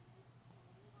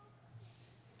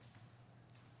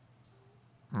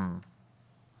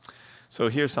 So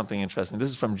here's something interesting. This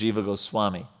is from Jiva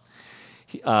Goswami.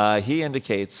 He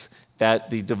indicates that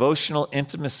the devotional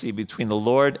intimacy between the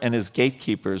Lord and his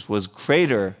gatekeepers was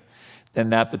greater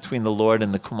than that between the Lord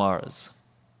and the Kumaras.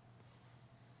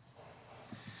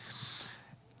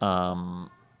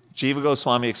 Jiva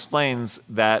Goswami explains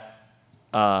that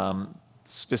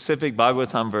specific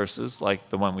Bhagavatam verses, like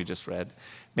the one we just read,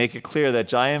 make it clear that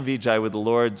Jai and Vijay were the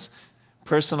Lord's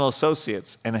personal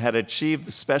associates and had achieved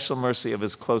the special mercy of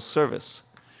his close service.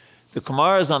 The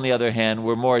Kumaras, on the other hand,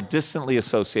 were more distantly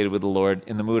associated with the Lord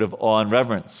in the mood of awe and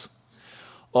reverence.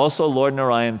 Also, Lord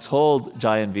Narayan told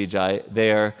Jai and Vijay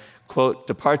their, quote,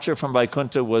 departure from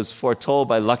Vaikuntha was foretold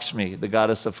by Lakshmi, the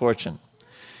goddess of fortune.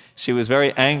 She was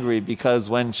very angry because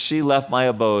when she left my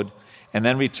abode and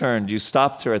then returned, you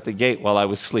stopped her at the gate while I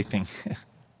was sleeping.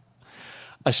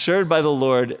 Assured by the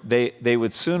Lord they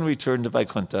would soon return to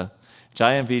Vaikuntha,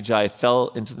 Jai and Vijay fell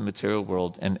into the material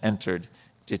world and entered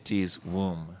Diti's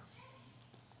womb.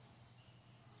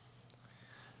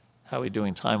 How are we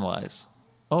doing time-wise?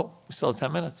 Oh, we still have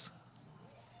 10 minutes.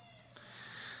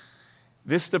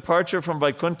 This departure from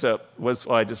Vaikuntha was,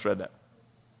 I just read that.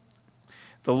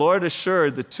 The Lord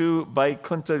assured the two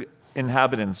Vaikuntha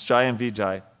inhabitants, Jai and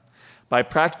Vijay, by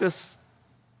practicing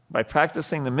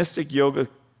the mystic yoga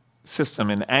system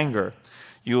in anger,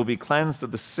 you will be cleansed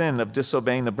of the sin of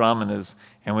disobeying the Brahmanas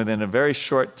and within a very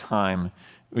short time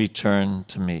return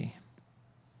to me.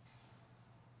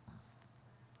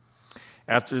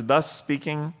 After thus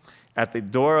speaking, at the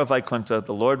door of Vaikuntha,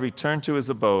 the Lord returned to his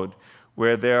abode,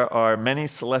 where there are many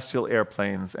celestial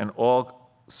airplanes and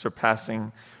all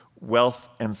surpassing wealth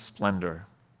and splendor.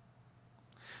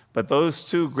 But those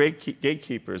two great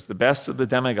gatekeepers, the best of the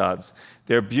demigods,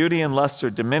 their beauty and luster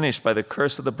diminished by the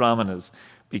curse of the Brahmanas,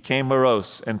 became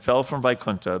morose and fell from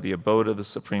Vaikuntha, the abode of the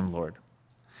Supreme Lord.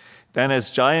 Then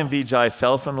as Jai and Vijay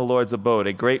fell from the Lord's abode,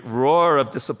 a great roar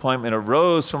of disappointment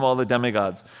arose from all the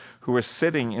demigods who were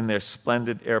sitting in their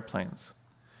splendid airplanes.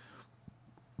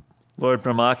 Lord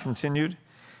Brahma continued,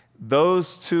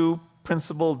 those two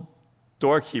principal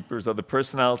doorkeepers of the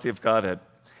personality of Godhead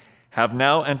have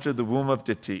now entered the womb of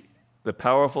Diti, the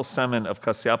powerful semen of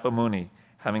Kasyapa Muni,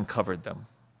 having covered them.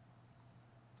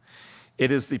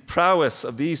 It is the prowess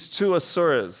of these two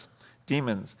asuras,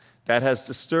 demons, that has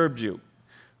disturbed you,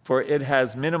 for it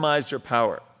has minimized your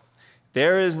power.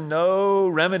 There is no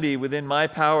remedy within my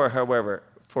power, however,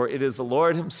 for it is the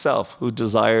Lord himself who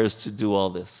desires to do all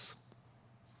this.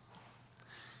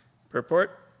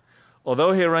 Purport: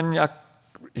 although Hiranyaksha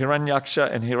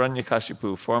and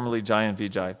Hiranyakashipu, formerly Jai and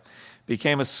Vijay,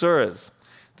 became asuras,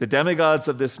 the demigods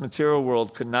of this material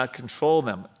world could not control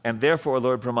them, and therefore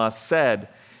Lord Brahma said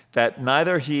that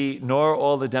neither he nor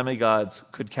all the demigods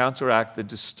could counteract the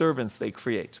disturbance they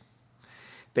create.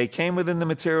 They came within the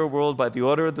material world by the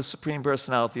order of the Supreme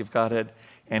Personality of Godhead,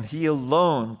 and he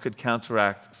alone could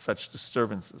counteract such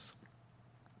disturbances.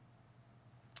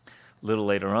 A little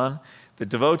later on, the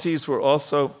devotees were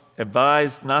also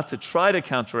advised not to try to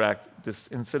counteract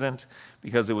this incident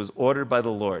because it was ordered by the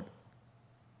Lord.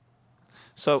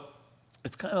 So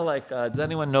it's kind of like, does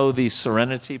anyone know the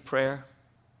Serenity Prayer?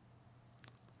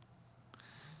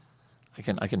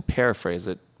 I can paraphrase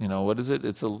it. You know, what is it?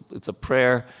 It's a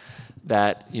prayer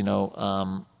that,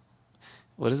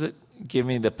 what is it? Give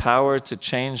me the power to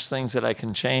change things that I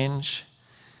can change.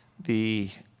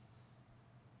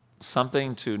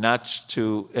 Something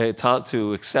to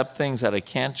accept things that I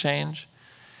can't change,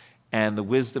 and the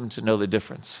wisdom to know the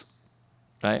difference,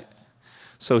 right?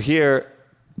 So here,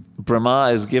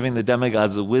 Brahma is giving the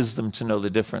demigods the wisdom to know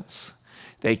the difference.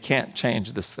 They can't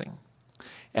change this thing.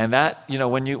 And that,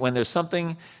 when there's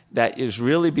something that is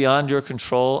really beyond your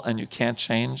control and you can't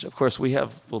change, of course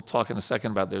we'll talk in a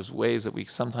second about there's ways that we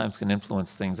sometimes can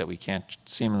influence things that we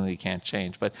seemingly can't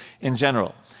change. But in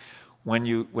general, when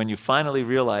you finally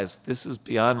realize this is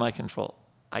beyond my control,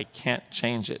 I can't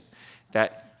change it,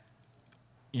 that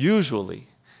usually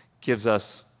gives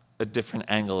us a different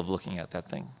angle of looking at that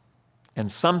thing, and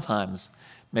sometimes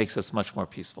makes us much more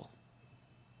peaceful.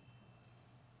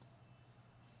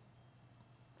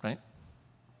 Right?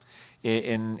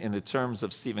 In the terms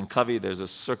of Stephen Covey, there's a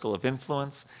circle of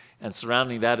influence, and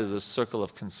surrounding that is a circle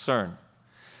of concern.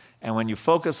 And when you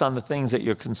focus on the things that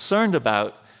you're concerned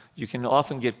about, you can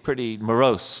often get pretty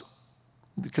morose,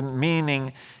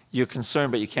 meaning you're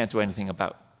concerned but you can't do anything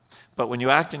about. But when you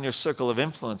act in your circle of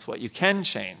influence, what you can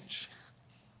change,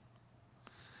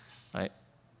 right?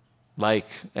 Like,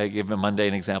 I give a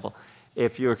mundane example.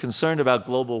 If you're concerned about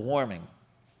global warming,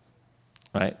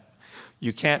 right,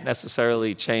 you can't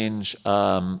necessarily change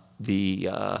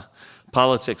the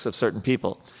politics of certain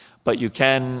people, but you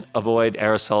can avoid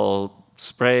aerosol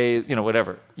spray,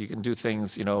 whatever. You can do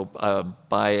things,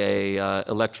 buy a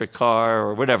electric car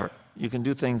or whatever. You can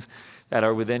do things that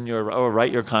are within or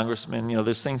write your congressman,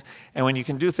 there's things. And when you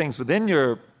can do things within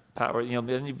your power,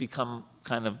 then you become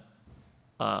kind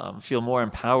of feel more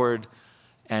empowered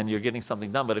and you're getting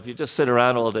something done. But if you just sit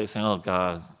around all day saying, oh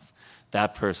God,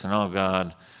 that person, oh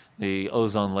God, the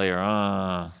ozone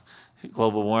layer,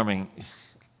 global warming,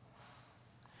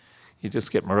 you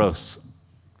just get morose,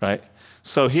 right?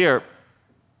 So here,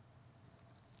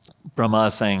 Brahma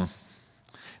is saying,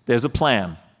 there's a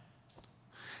plan,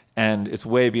 and it's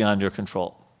way beyond your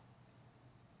control.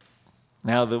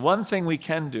 Now, the one thing we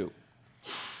can do,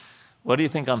 what do you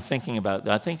think I'm thinking about?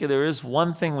 I think there is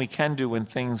one thing we can do when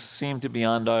things seem to be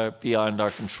beyond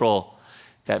our control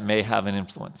that may have an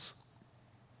influence.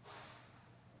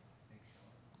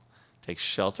 Take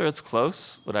shelter, it's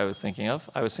close, what I was thinking of.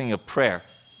 I was thinking of prayer.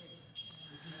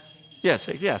 Yes,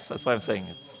 that's why I'm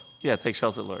saying take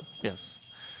shelter, Lord, yes.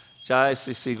 Jai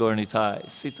Sri Gaur Nitai,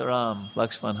 Sitaram,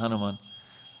 Lakshman Hanuman,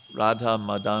 Radha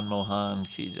Madan Mohan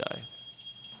Ki Jai.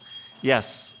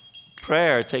 Yes,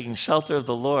 prayer, taking shelter of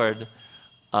the Lord,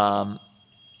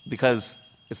 because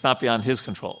it's not beyond his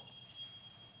control.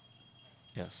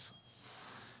 Yes.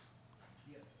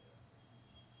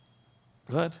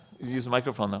 Go ahead, use the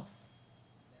microphone though.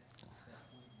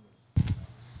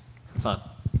 It's on.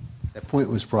 That point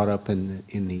was brought up in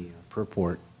the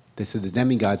purport. They said the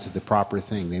demigods did the proper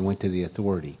thing. They went to the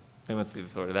authority. They went to the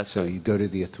authority. That's so right. You go to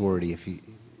the authority. If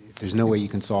there's no way you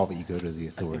can solve it, you go to the I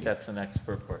authority. think that's the next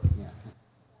purport.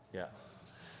 Yeah.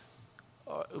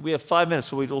 We have 5 minutes,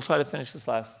 so we'll try to finish it's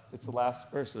the last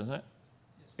verse, isn't it?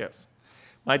 Yes.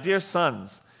 My dear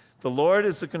sons, The Lord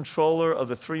is the controller of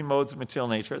the three modes of material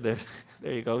nature. There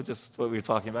you go, just what we were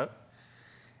talking about.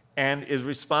 And is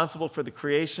responsible for the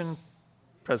creation,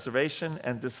 preservation,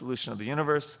 and dissolution of the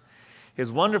universe.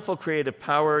 His wonderful creative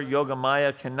power, Yoga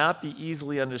Maya, cannot be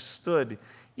easily understood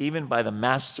even by the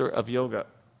master of yoga.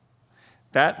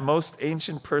 That most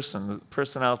ancient person, the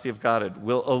personality of Godhead,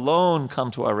 will alone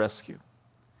come to our rescue.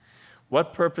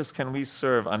 What purpose can we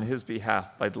serve on his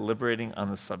behalf by deliberating on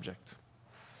the subject?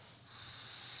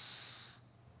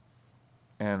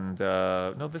 And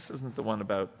no, this isn't the one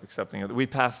about accepting it. We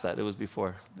passed that. It was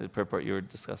before the purport you were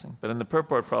discussing. But in the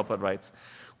purport, Prabhupada writes,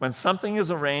 when something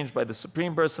is arranged by the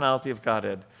Supreme Personality of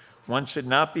Godhead, one should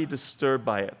not be disturbed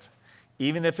by it,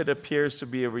 even if it appears to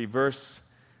be a reverse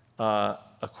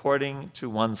according to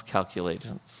one's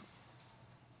calculations.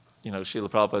 You know, Srila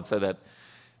Prabhupada said that,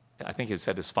 I think he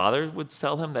said his father would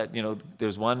tell him that, you know,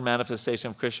 there's one manifestation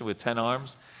of Krishna with 10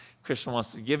 arms. Krishna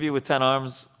wants to give you with 10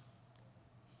 arms,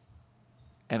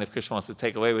 and if Krishna wants to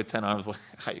take away with 10 arms,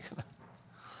 how are you going to?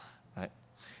 Right?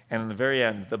 And in the very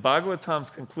end, the Bhagavatam's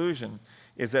conclusion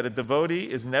is that a devotee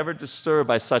is never disturbed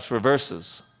by such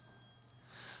reverses.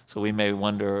 So we may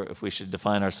wonder if we should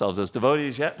define ourselves as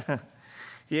devotees yet.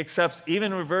 He accepts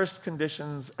even reverse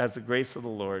conditions as the grace of the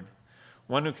Lord.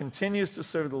 One who continues to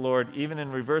serve the Lord, even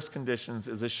in reverse conditions,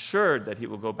 is assured that he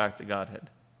will go back to Godhead,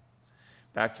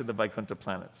 back to the Vaikuntha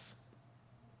planets.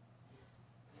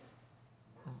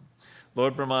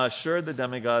 Lord Brahma assured the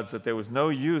demigods that there was no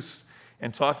use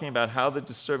in talking about how the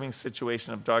disturbing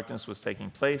situation of darkness was taking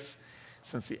place,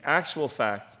 since the actual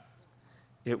fact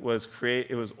it was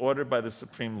ordered by the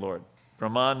Supreme Lord.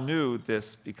 Brahma knew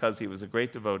this because he was a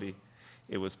great devotee.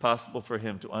 It was possible for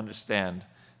him to understand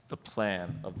the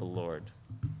plan of the Lord.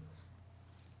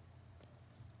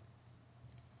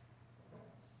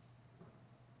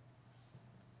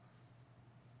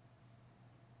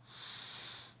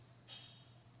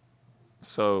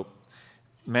 So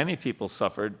many people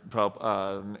suffered.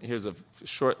 Here's a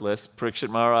short list. Parikshit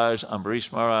Maharaj,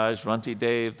 Ambarish Maharaj, Ranti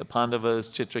Dev, the Pandavas,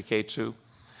 Chitraketu.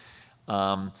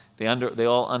 They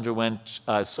all underwent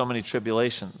so many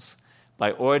tribulations.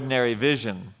 By ordinary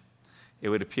vision, it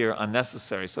would appear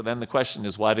unnecessary. So then the question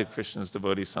is, why do Krishna's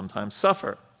devotees sometimes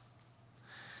suffer?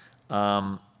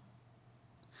 Bhishma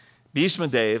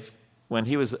Dev, when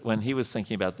he was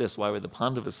thinking about this, why were the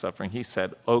Pandavas suffering? He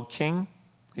said, "O king,"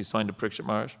 he's talking to Parikshit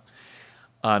Maharaj,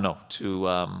 to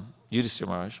Yudhisthira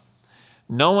Maharaj,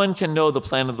 "no one can know the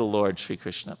plan of the Lord, Sri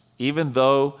Krishna. Even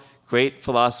though great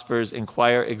philosophers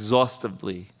inquire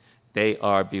exhaustively, they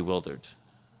are bewildered."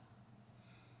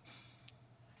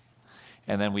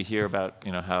 And then we hear about,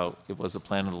 how it was the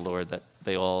plan of the Lord that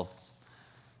they all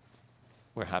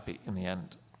were happy in the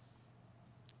end.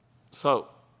 So,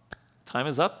 time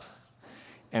is up,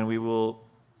 and we will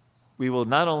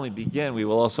not only begin, we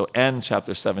will also end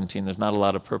chapter 17. There's not a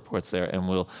lot of purports there,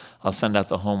 and I'll send out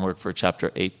the homework for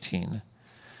chapter 18.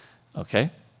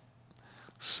 Okay?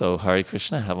 So, Hare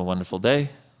Krishna, have a wonderful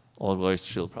day. All glories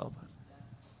to Srila Prabhupada.